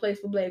military is no place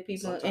for black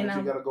people. Sometimes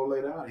you gotta go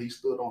lay down. He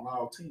stood on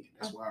all 10.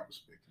 That's why I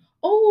respect him.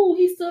 Oh,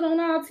 he stood on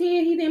all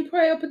 10. He didn't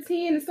pray up a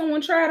 10 and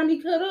someone tried him,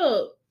 he cut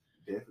up.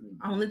 Definitely.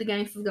 Only the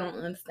gangsters gonna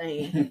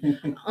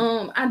understand.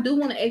 I do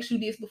want to ask you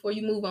this before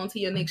you move on to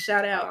your next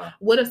shout out.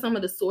 What are some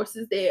of the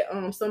sources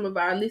that some of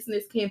our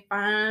listeners can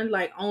find,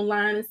 like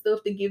online and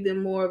stuff, to give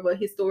them more of a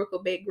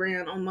historical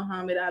background on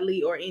Muhammad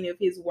Ali or any of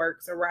his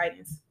works or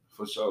writings?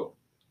 For sure.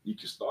 You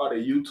can start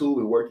at YouTube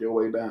and work your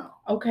way down.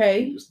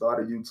 Okay. You can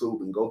start at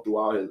YouTube and go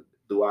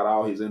throughout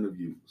all his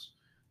interviews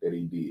that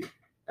he did.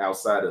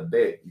 Outside of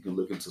that, you can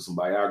look into some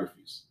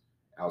biographies.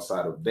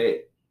 Outside of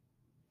that,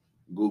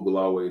 Google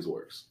always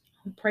works.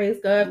 Praise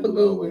God for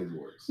Google. Always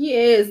works.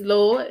 Yes,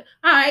 Lord.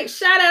 All right,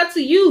 shout out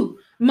to you,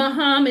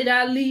 Muhammad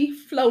Ali,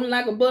 floating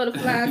like a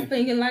butterfly,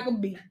 stinging like a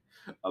bee.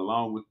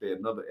 Along with that,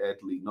 another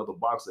athlete, another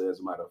boxer, as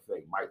a matter of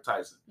fact, Mike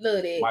Tyson.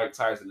 Love that. Mike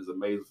Tyson is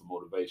amazing for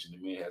motivation. The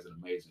man has an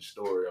amazing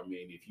story. I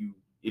mean,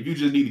 if you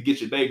just need to get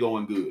your day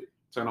going good,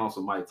 turn on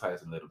some Mike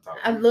Tyson, let him talk.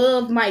 I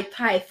love Mike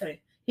Tyson.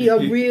 He a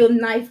real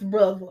nice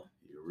brother.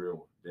 He a real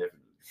one, definitely.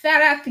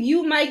 Shout out to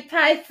you, Mike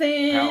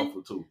Tyson.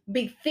 Powerful too.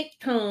 Big thick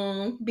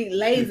tongue, big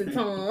lazy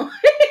tongue.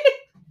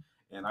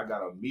 And I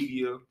got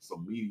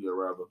some media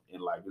rather,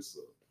 and like it's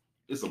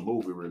a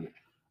movie really.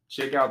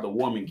 Check out The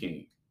Woman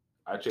King.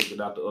 I checked it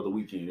out the other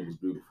weekend. It was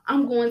beautiful.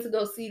 I'm going to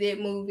go see that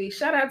movie.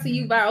 Shout out to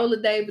you, Viola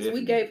Davis.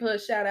 Definitely. We gave her a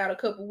shout out a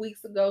couple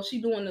weeks ago. She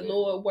doing the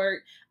Lord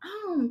work.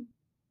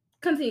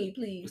 Continue,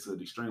 please. It's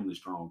an extremely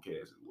strong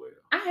cast as well.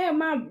 I have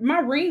my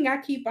ring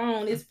I keep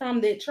on. It's from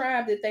that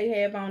tribe that they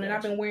have on, and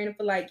I've been wearing it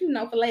for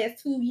for the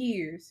last 2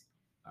 years.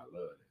 I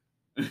love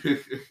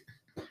it.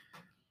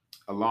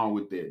 Along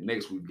with that,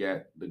 next we've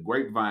got the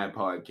Grapevine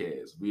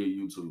podcast via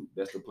YouTube.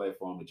 That's the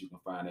platform that you can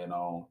find that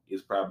on.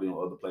 It's probably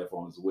on other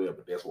platforms as well,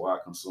 but that's where I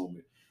consume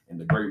it. And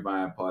the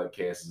Grapevine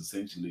podcast is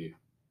essentially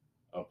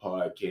a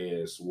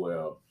podcast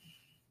where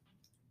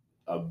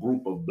a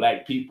group of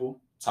Black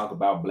people talk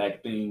about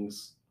Black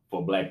things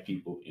for Black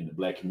people in the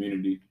Black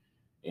community.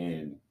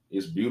 And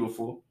it's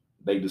beautiful.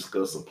 They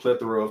discuss a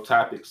plethora of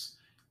topics,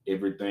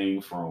 everything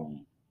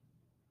from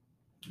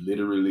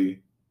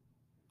literally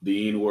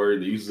the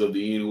N-word, the uses of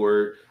the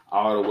N-word,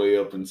 all the way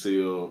up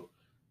until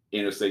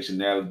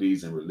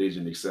intersectionalities and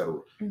religion,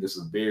 etc. It's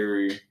a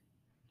very,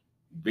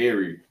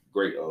 very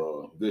great,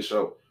 good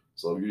show.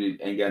 So if you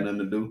ain't got nothing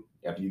to do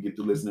after you get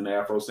through listening to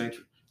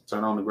Afrocentric,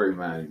 turn on the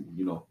Grapevine,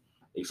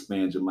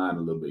 expand your mind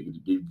a little bit.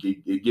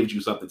 It gives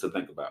you something to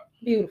think about.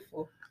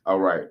 Beautiful. All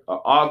right. An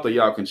author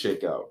y'all can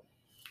check out.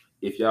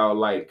 If y'all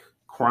like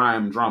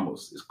crime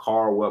dramas, it's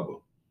Carl Weber.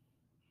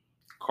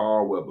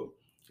 Carl Weber.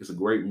 It's a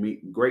great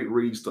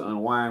reads to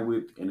unwind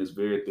with, and it's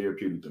very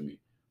therapeutic to me.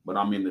 But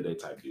I'm into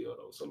that type deal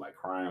though. So like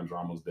crime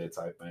dramas, that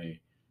type thing.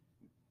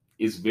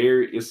 It's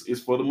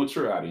for the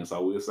mature audience. I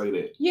will say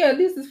that. Yeah,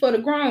 this is for the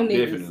grown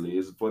niggas. Definitely,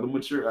 it's for the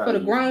mature for audience. For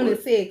the grown and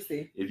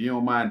sexy. If you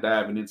don't mind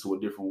diving into a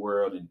different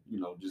world and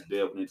just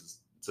delving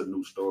into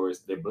new stories,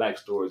 they're Black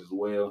stories as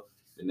well,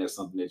 then that's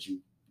something that you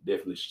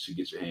definitely should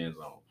get your hands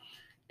on.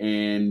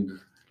 And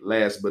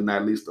last but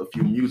not least, a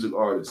few music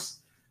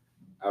artists.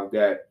 I've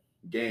got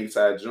Gang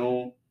Ty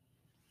June.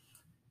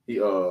 He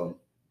out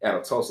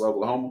of Tulsa,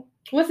 Oklahoma.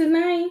 What's his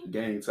name?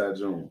 Gang Ty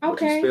June.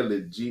 Okay. But you spell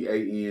it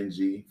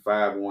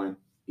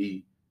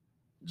Gang51E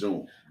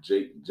June.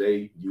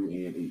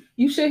 June.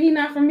 You sure he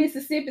not from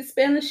Mississippi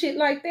spelling shit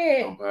like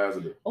that? I'm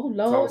positive. Oh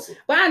Lord. Tulsa.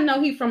 Well, I know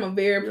he's from a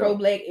very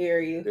pro-Black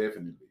area.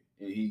 Definitely.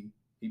 And he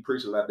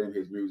preached a lot in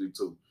his music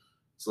too.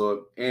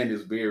 So, and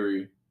it's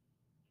very,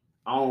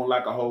 I don't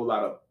like a whole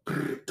lot of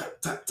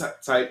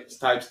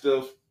type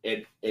stuff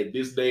at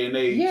this day and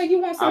age. Yeah, you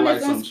want something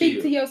that's going to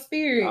speak to your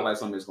spirit. I like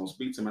something that's going to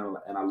speak to me,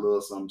 and I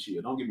love something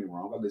chill. Don't get me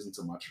wrong. I listen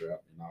to my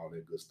trap and all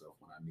that good stuff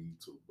when I need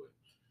to, but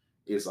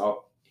it's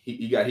all,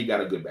 he got a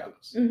good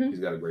balance. Mm-hmm. He's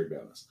got a great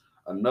balance.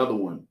 Another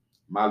one,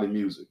 Molly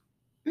Music.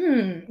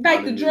 Like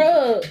Molly the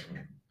drug.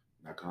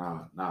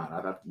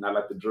 Nah, not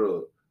like the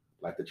drug.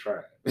 Like the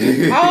tribe.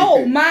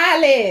 Oh,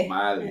 Molly.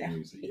 Molly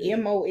Music. Yeah.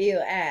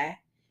 Moli. I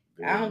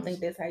don't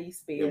think that's how you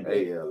spell it.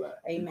 Mali.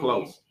 Amen.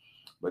 Close.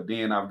 But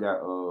then I've got,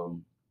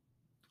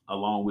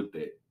 along with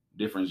that,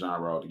 different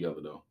genre altogether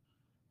though.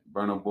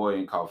 Burna Boy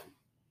and Coffee.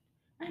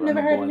 I've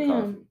never heard of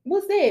them.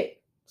 What's that?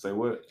 Say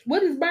what?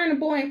 What is Burna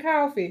Boy and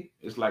Coffee?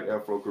 It's like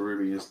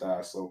Afro-Caribbean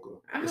style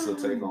soca. It's a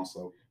take on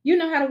soca. You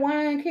know how to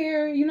wine,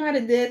 Kerry? You know how to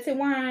dirty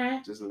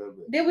wine? Just a little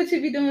bit. That what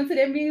you be doing to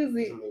that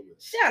music? Just a little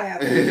bit. Shout out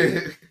to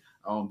you.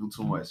 I don't do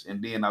too much. And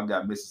then I've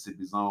got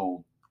Mississippi's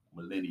own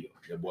Millennial.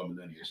 That boy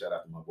Millennial. Shout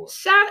out to my boy.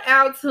 Shout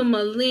out to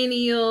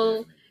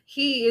Millennial.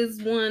 He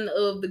is one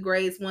of the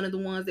greats, one of the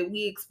ones that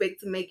we expect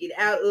to make it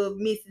out of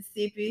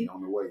Mississippi.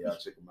 On the way, y'all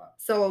check him out.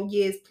 So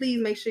yes, please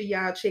make sure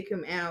y'all check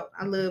him out.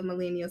 I love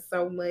Millennial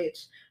so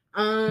much.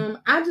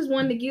 I just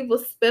wanted to give a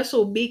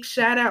special big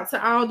shout out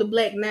to all the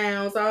Black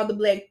nouns, all the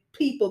Black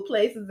people,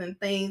 places, and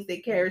things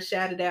that Kerry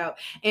shouted out.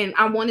 And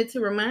I wanted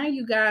to remind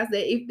you guys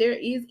that if there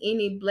is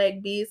any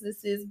Black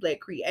businesses, Black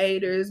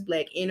creators,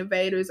 Black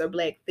innovators, or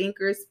Black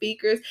thinkers,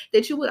 speakers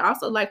that you would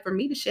also like for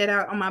me to shout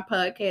out on my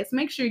podcast,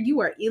 make sure you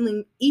are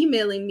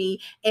emailing me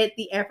at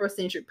the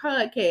Afrocentric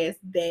Podcast.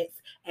 That's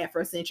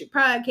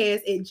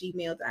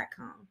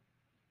afrocentricpodcast@gmail.com.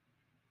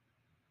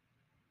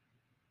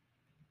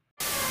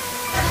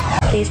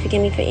 Please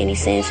forgive me for any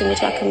sins in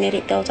which I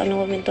committed, those I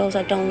know of and those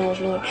I don't know of,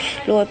 Lord.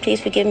 Lord,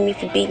 please forgive me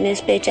for beating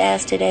this bitch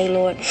ass today,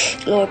 Lord.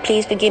 Lord,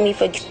 please forgive me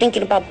for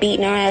thinking about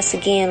beating her ass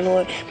again,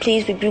 Lord.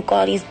 Please rebuke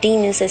all these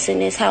demons that's in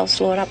this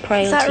house, Lord. I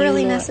pray unto you, Lord. Is that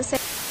really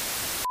necessary?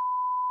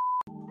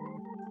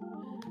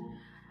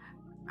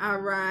 All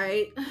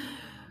right.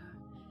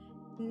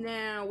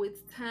 Now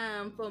it's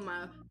time for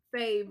my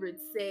favorite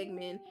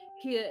segment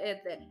here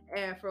at the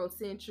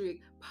Afrocentric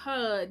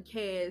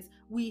podcast.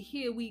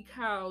 We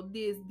call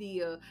this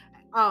the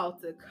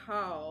altar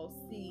call.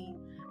 See,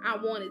 I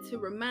wanted to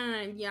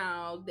remind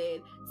y'all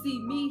that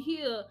me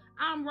here,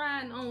 I'm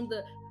riding on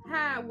the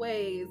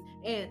highways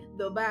and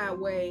the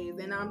byways,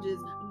 and I'm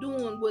just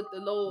doing what the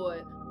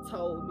Lord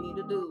told me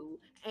to do.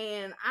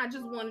 And I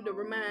just wanted to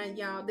remind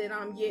y'all that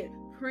I'm yet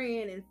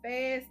praying and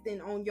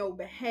fasting on your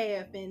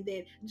behalf, and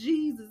that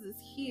Jesus is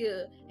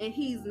here and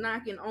he's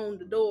knocking on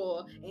the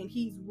door and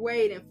he's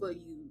waiting for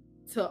you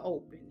to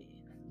open it.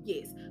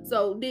 Yes.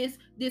 So this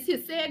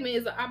here segment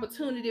is an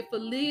opportunity for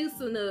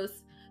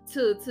listeners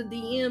to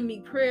DM me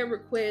prayer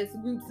requests,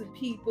 groups of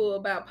people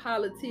about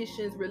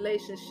politicians,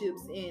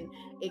 relationships, and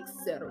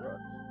etc.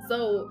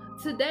 So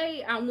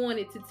today I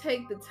wanted to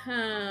take the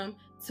time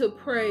to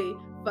pray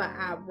for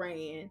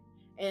Iran.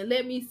 And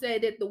let me say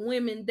that the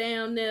women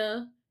down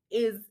there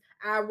is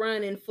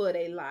running for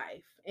their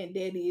life, and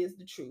that is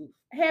the truth.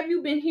 Have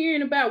you been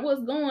hearing about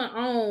what's going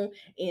on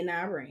in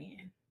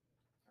Iran?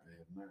 I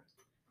have not.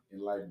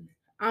 Enlighten me.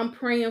 I'm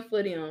praying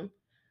for them.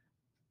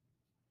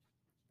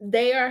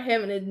 They are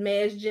having a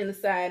mass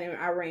genocide in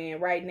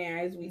Iran right now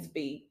as we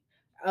speak.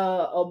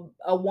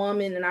 A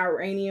woman, an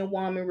Iranian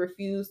woman,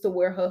 refused to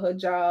wear her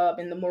hijab,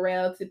 and the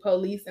morality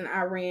police in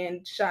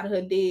Iran shot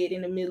her dead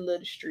in the middle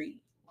of the street.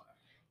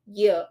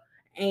 Yeah.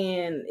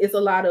 And it's a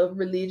lot of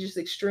religious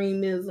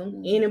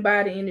extremism.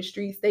 Anybody in the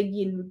streets, they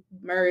getting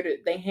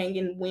murdered. They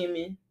hanging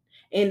women.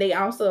 And they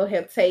also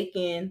have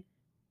taken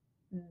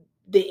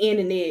the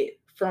internet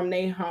from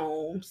their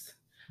homes,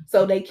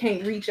 so they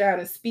can't reach out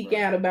and speak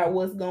out about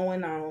what's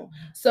going on.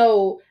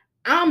 So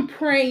I'm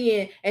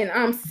praying and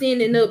I'm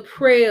sending up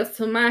prayers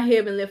to my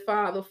Heavenly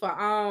Father for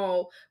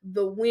all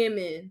the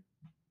women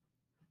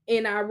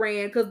in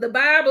Iran, because the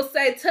Bible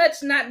say,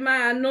 touch not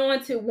my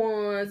anointed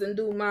ones and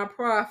do my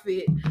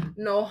prophet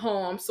no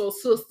harm. So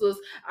sisters,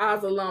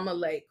 assalamu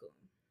alaikum.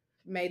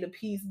 May the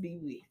peace be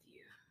with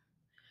you.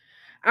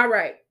 All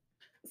right.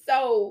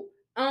 So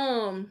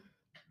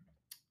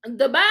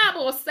the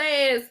Bible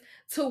says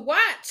to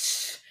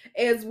watch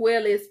as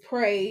well as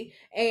pray.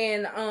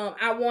 And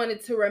I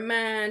wanted to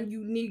remind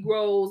you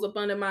Negroes up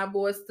under my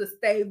voice to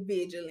stay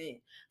vigilant.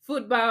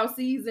 Football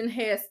season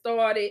has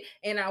started,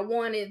 and I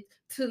wanted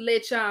to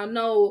let y'all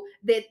know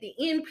that the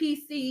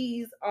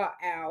NPCs are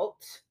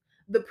out,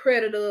 the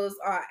predators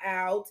are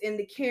out, and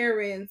the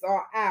Karens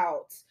are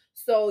out.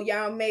 So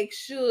y'all make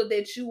sure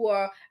that you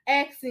are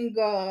asking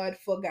God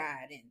for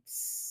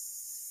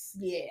guidance.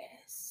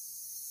 Yes.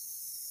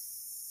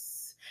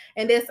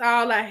 And that's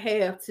all I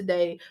have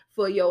today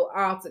for your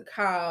altar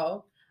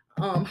call.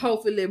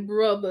 Hopefully,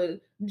 brother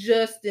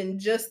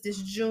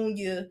Justice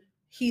Jr.,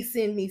 he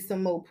sent me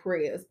some more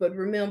prayers. But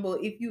remember,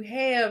 if you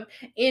have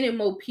any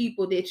more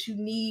people that you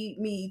need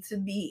me to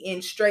be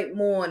in straight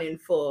mourning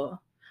for,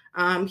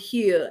 I'm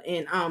here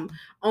and I'm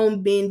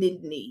on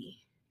bended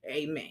knee.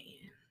 Amen.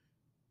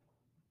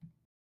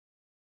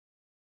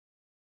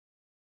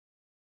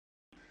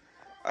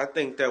 I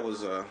think that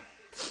was a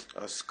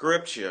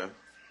scripture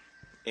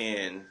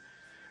in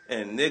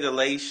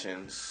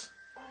Galatians.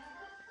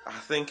 I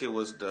think it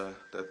was the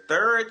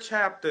third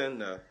chapter in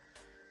the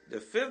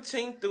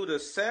 15th through the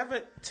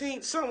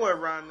 17th, somewhere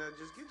around there.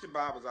 Just get your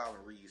Bibles out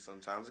and read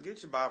sometimes.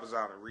 Get your Bibles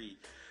out and read.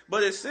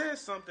 But it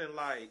says something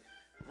like,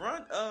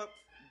 run up,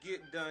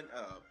 get done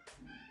up,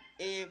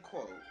 end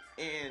quote.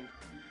 And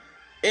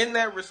in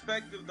that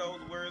respect of those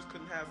words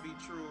couldn't have be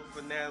true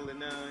for Natalie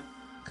Nunn,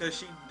 because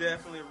she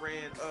definitely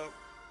ran up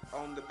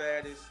on the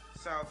baddest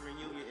South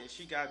reunion, and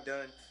she got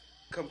done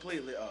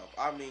completely up.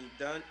 I mean,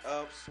 done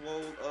up,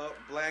 swole up,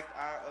 black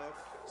eye up.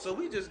 So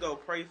we just go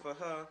pray for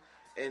her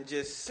and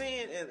just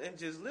sing and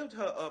just lift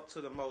her up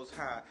to the Most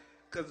High.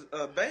 Because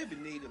baby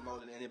needed more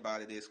than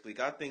anybody this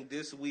week. I think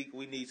this week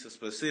we need to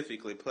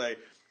specifically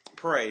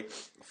pray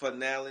for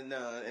Natalie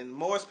Nunn, and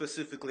more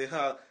specifically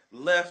her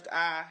left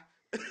eye.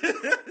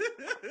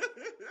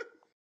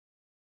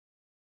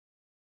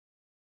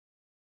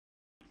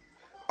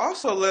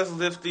 Also, let's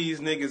lift these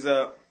niggas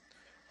up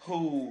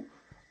who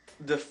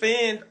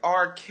defend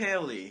R.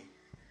 Kelly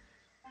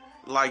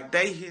like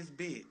they his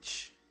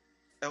bitch.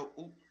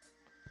 Oh,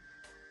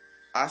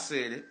 I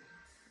said it.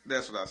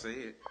 That's what I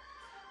said.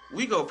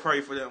 We go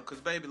pray for them,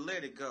 because baby,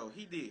 let it go.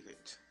 He did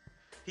it.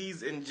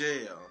 He's in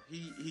jail.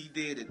 He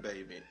did it,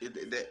 baby.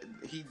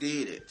 He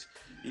did it.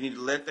 You need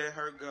to let that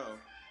hurt go.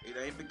 It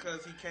ain't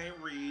because he can't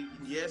read.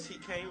 Yes, he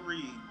can't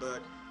read,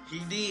 but he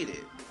did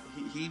it.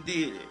 He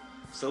did it.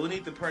 So we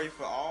need to pray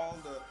for all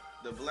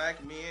the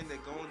black men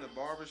that go into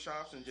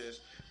barbershops and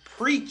just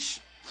preach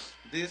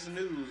this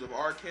news of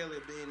R. Kelly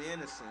being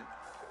innocent.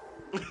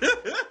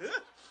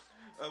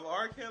 Of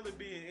R. Kelly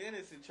being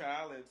innocent,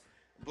 child, and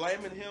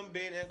blaming him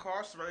being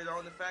incarcerated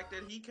on the fact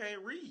that he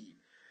can't read.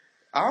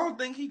 I don't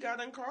think he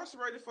got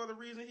incarcerated for the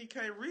reason he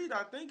can't read.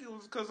 I think it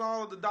was because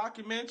all of the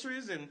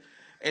documentaries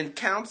and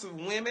counts of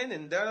women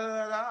and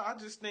da-da-da-da. I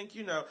just think,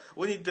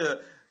 we need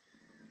to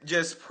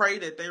just pray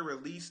that they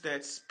release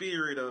that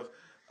spirit of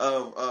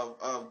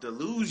of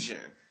delusion.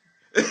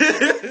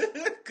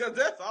 Because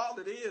that's all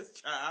it is,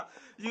 child.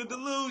 You're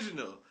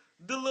delusional.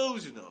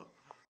 Delusional.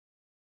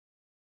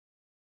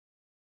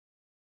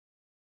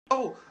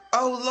 Oh,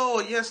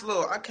 Lord, yes,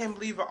 Lord. I can't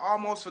believe I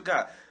almost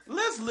forgot.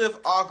 Let's lift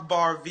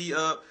Akbar V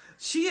up.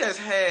 She has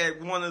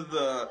had one of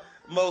the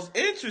most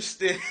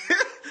interesting,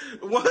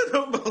 week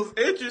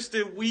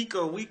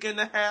and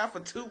a half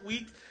or 2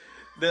 weeks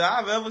that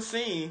I've ever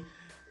seen.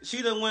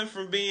 She done went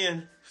from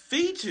being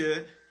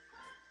featured,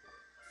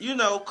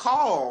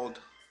 called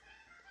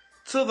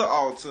to the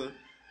altar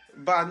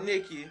by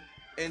Nikki,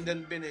 and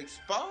then been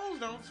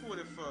exposed on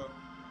Twitter for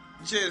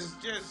just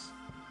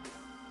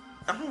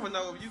I don't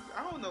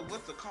know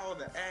what to call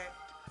the act.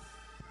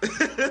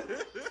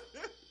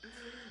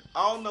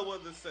 I don't know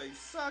whether to say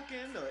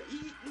sucking or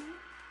eating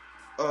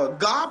or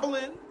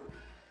gobbling,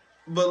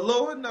 but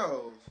Lord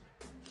knows,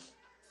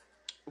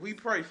 we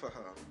pray for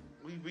her.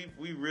 We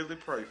really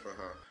pray for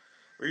her.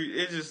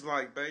 It's just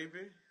like,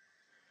 baby,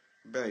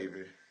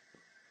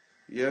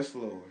 yes,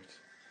 Lord.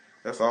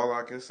 That's all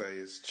I can say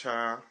is,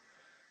 child,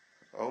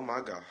 oh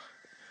my God.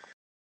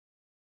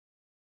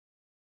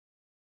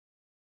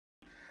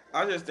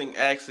 I just think,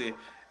 actually,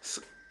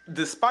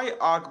 despite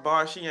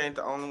Akbar, she ain't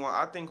the only one.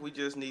 I think we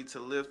just need to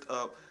lift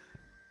up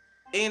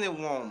any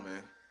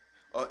woman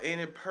or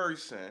any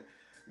person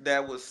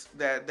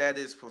that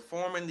is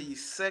performing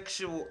these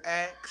sexual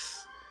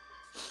acts,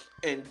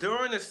 and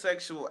during the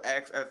sexual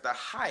acts, at the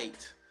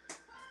height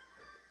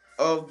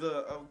of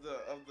the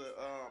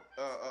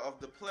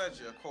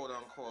pleasure, quote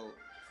unquote,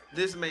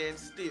 this man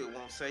still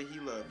won't say he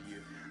love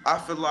you. I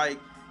feel like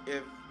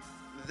if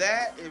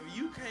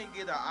you can't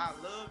get a I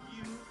love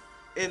you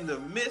in the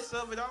midst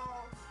of it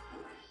all,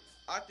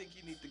 I think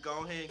you need to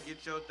go ahead and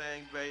get your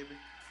things, baby.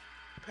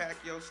 Pack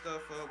your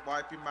stuff up,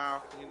 wipe your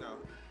mouth,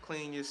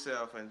 clean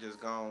yourself, and just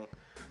go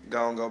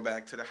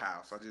back to the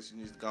house. You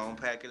need to go and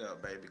pack it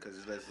up, baby,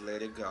 because let's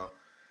let it go.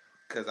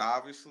 Because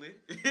obviously,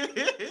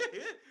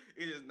 it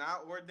is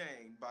not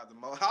ordained by the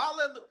Most.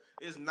 Hallelujah!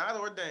 It's not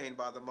ordained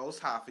by the Most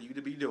High for you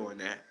to be doing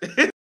that.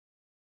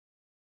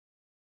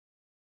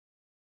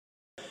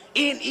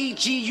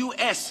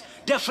 Negus.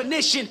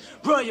 Definition,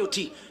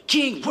 royalty.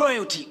 King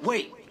royalty.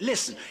 Wait,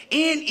 listen.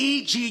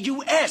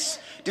 Negus.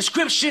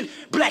 Description,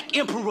 black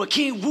emperor,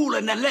 king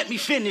ruler. Now let me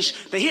finish.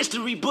 The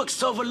history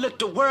books overlook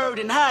the word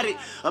and hide it.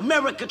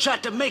 America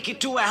tried to make it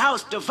to a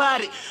house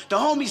divided. The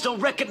homies don't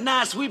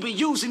recognize we've been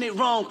using it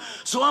wrong.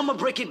 So I'ma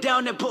break it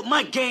down and put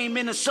my game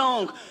in a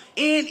song.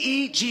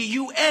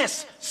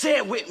 Negus. Say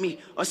it with me,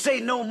 or say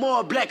no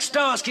more. Black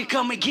stars can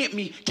come and get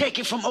me. Take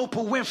it from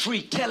Oprah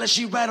Winfrey. Tell her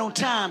she right on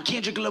time.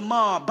 Kendrick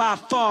Lamar, by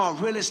far,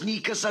 realest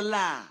niggas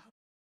alive.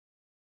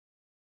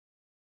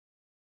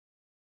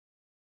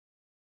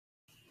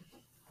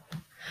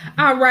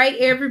 All right,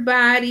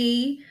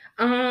 everybody.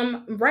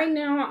 Right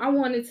now, I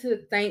wanted to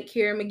thank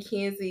Kerry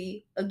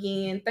McKenzie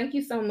again. Thank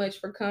you so much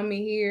for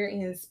coming here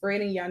and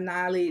spreading your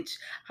knowledge.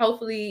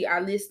 Hopefully,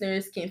 our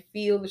listeners can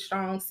feel the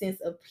strong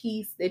sense of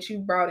peace that you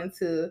brought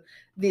into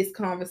this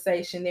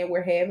conversation that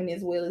we're having,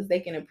 as well as they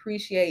can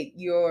appreciate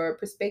your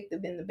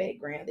perspective in the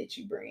background that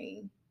you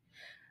bring.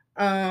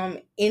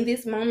 In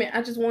this moment,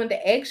 I just wanted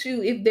to ask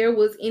you if there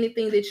was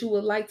anything that you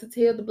would like to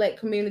tell the Black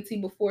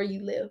community before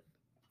you left.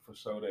 For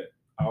sure, that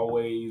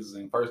always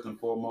and first and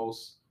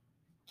foremost,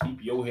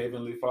 keep your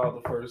Heavenly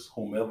Father first,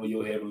 whomever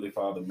your Heavenly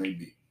Father may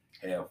be.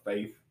 Have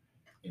faith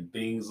in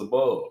things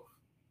above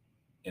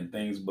and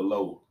things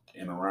below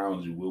and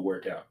around you will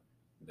work out.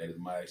 That is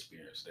my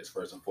experience. That's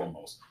first and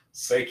foremost.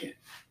 Second,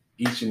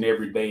 each and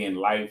every day in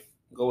life,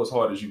 go as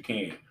hard as you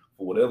can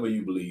for whatever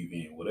you believe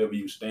in, whatever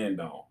you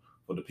stand on,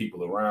 for the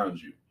people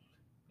around you.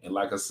 And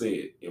like I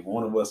said, if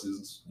one of us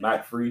is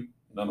not free,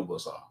 none of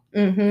us are.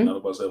 Mm-hmm. None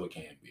of us ever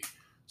can be.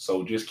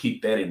 So just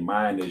keep that in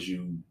mind as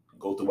you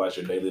go throughout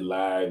your daily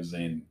lives,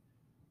 and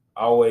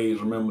always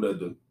remember that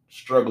the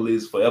struggle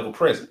is forever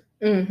present.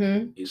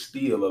 Mm-hmm. It's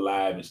still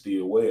alive and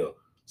still well.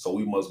 So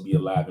we must be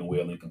alive and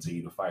well and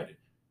continue to fight it,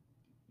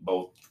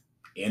 both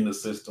in the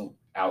system,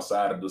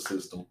 outside of the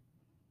system,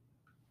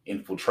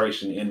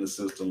 infiltration in the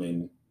system,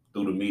 and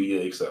through the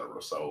media,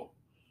 etc. So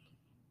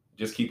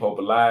just keep hope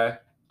alive,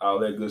 all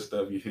that good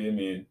stuff, you feel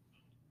me? And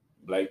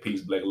black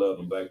peace, black love,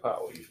 and black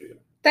power, you feel me?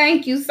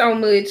 Thank you so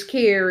much,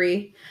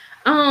 Kerry.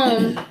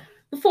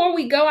 Before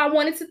we go, I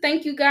wanted to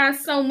thank you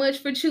guys so much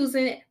for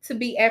choosing to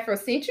be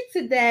Afrocentric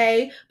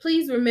today.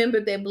 Please remember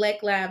that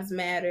Black Lives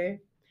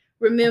Matter.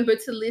 Remember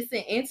to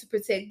listen and to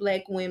protect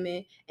Black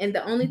women. And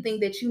the only thing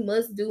that you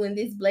must do in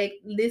this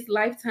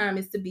lifetime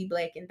is to be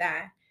Black and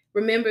die.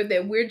 Remember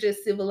that we're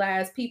just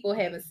civilized people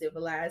having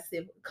civilized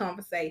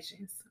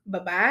conversations.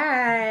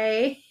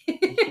 Bye-bye.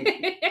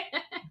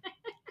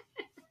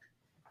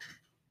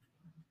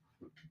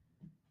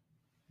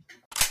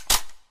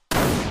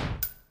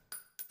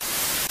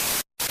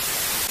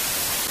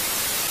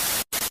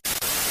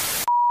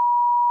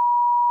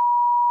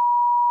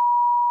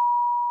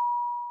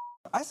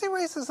 I see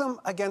racism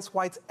against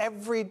whites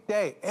every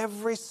day,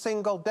 every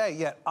single day,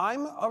 yet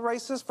I'm a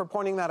racist for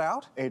pointing that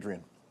out?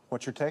 Adrian,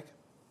 what's your take?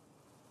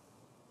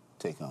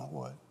 Take on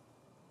what?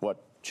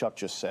 what Chuck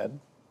just said?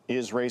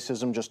 Is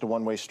racism just a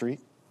one-way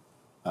street?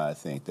 I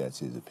think that's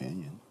his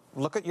opinion.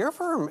 Look at your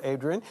firm,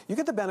 Adrian. You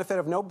get the benefit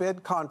of no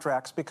bid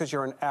contracts because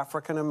you're an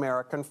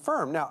African-American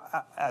firm. Now,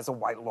 as a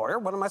white lawyer,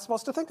 what am I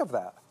supposed to think of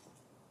that?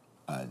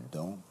 I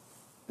don't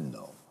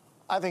know.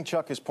 I think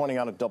Chuck is pointing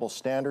out a double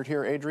standard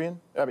here,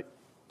 Adrian. I mean,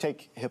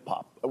 take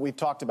hip-hop. We've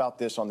talked about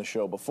this on the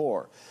show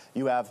before.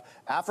 You have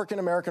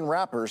African-American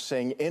rappers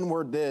saying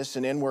N-word this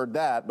and N-word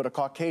that, but a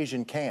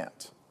Caucasian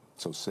can't.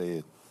 So say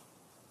it.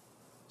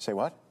 Say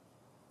what?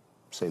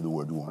 Say the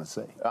word you want to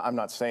say. I'm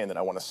not saying that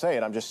I want to say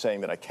it. I'm just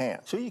saying that I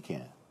can't. Sure you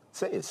can.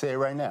 Say it. Say it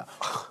right now.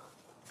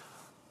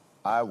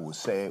 I will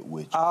say it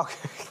with you.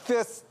 Okay,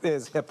 this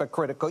is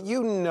hypocritical.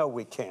 You know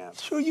we can't.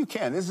 Sure you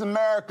can. This is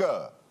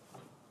America.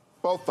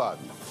 Both of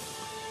you.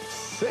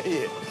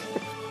 Say it.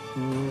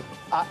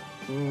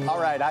 All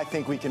right, I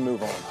think we can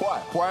move on. Why?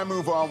 Why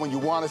move on when you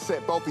want to say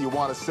it? Both of you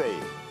want to say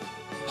it.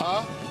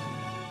 Huh?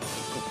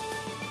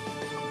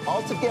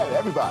 All together,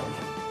 everybody.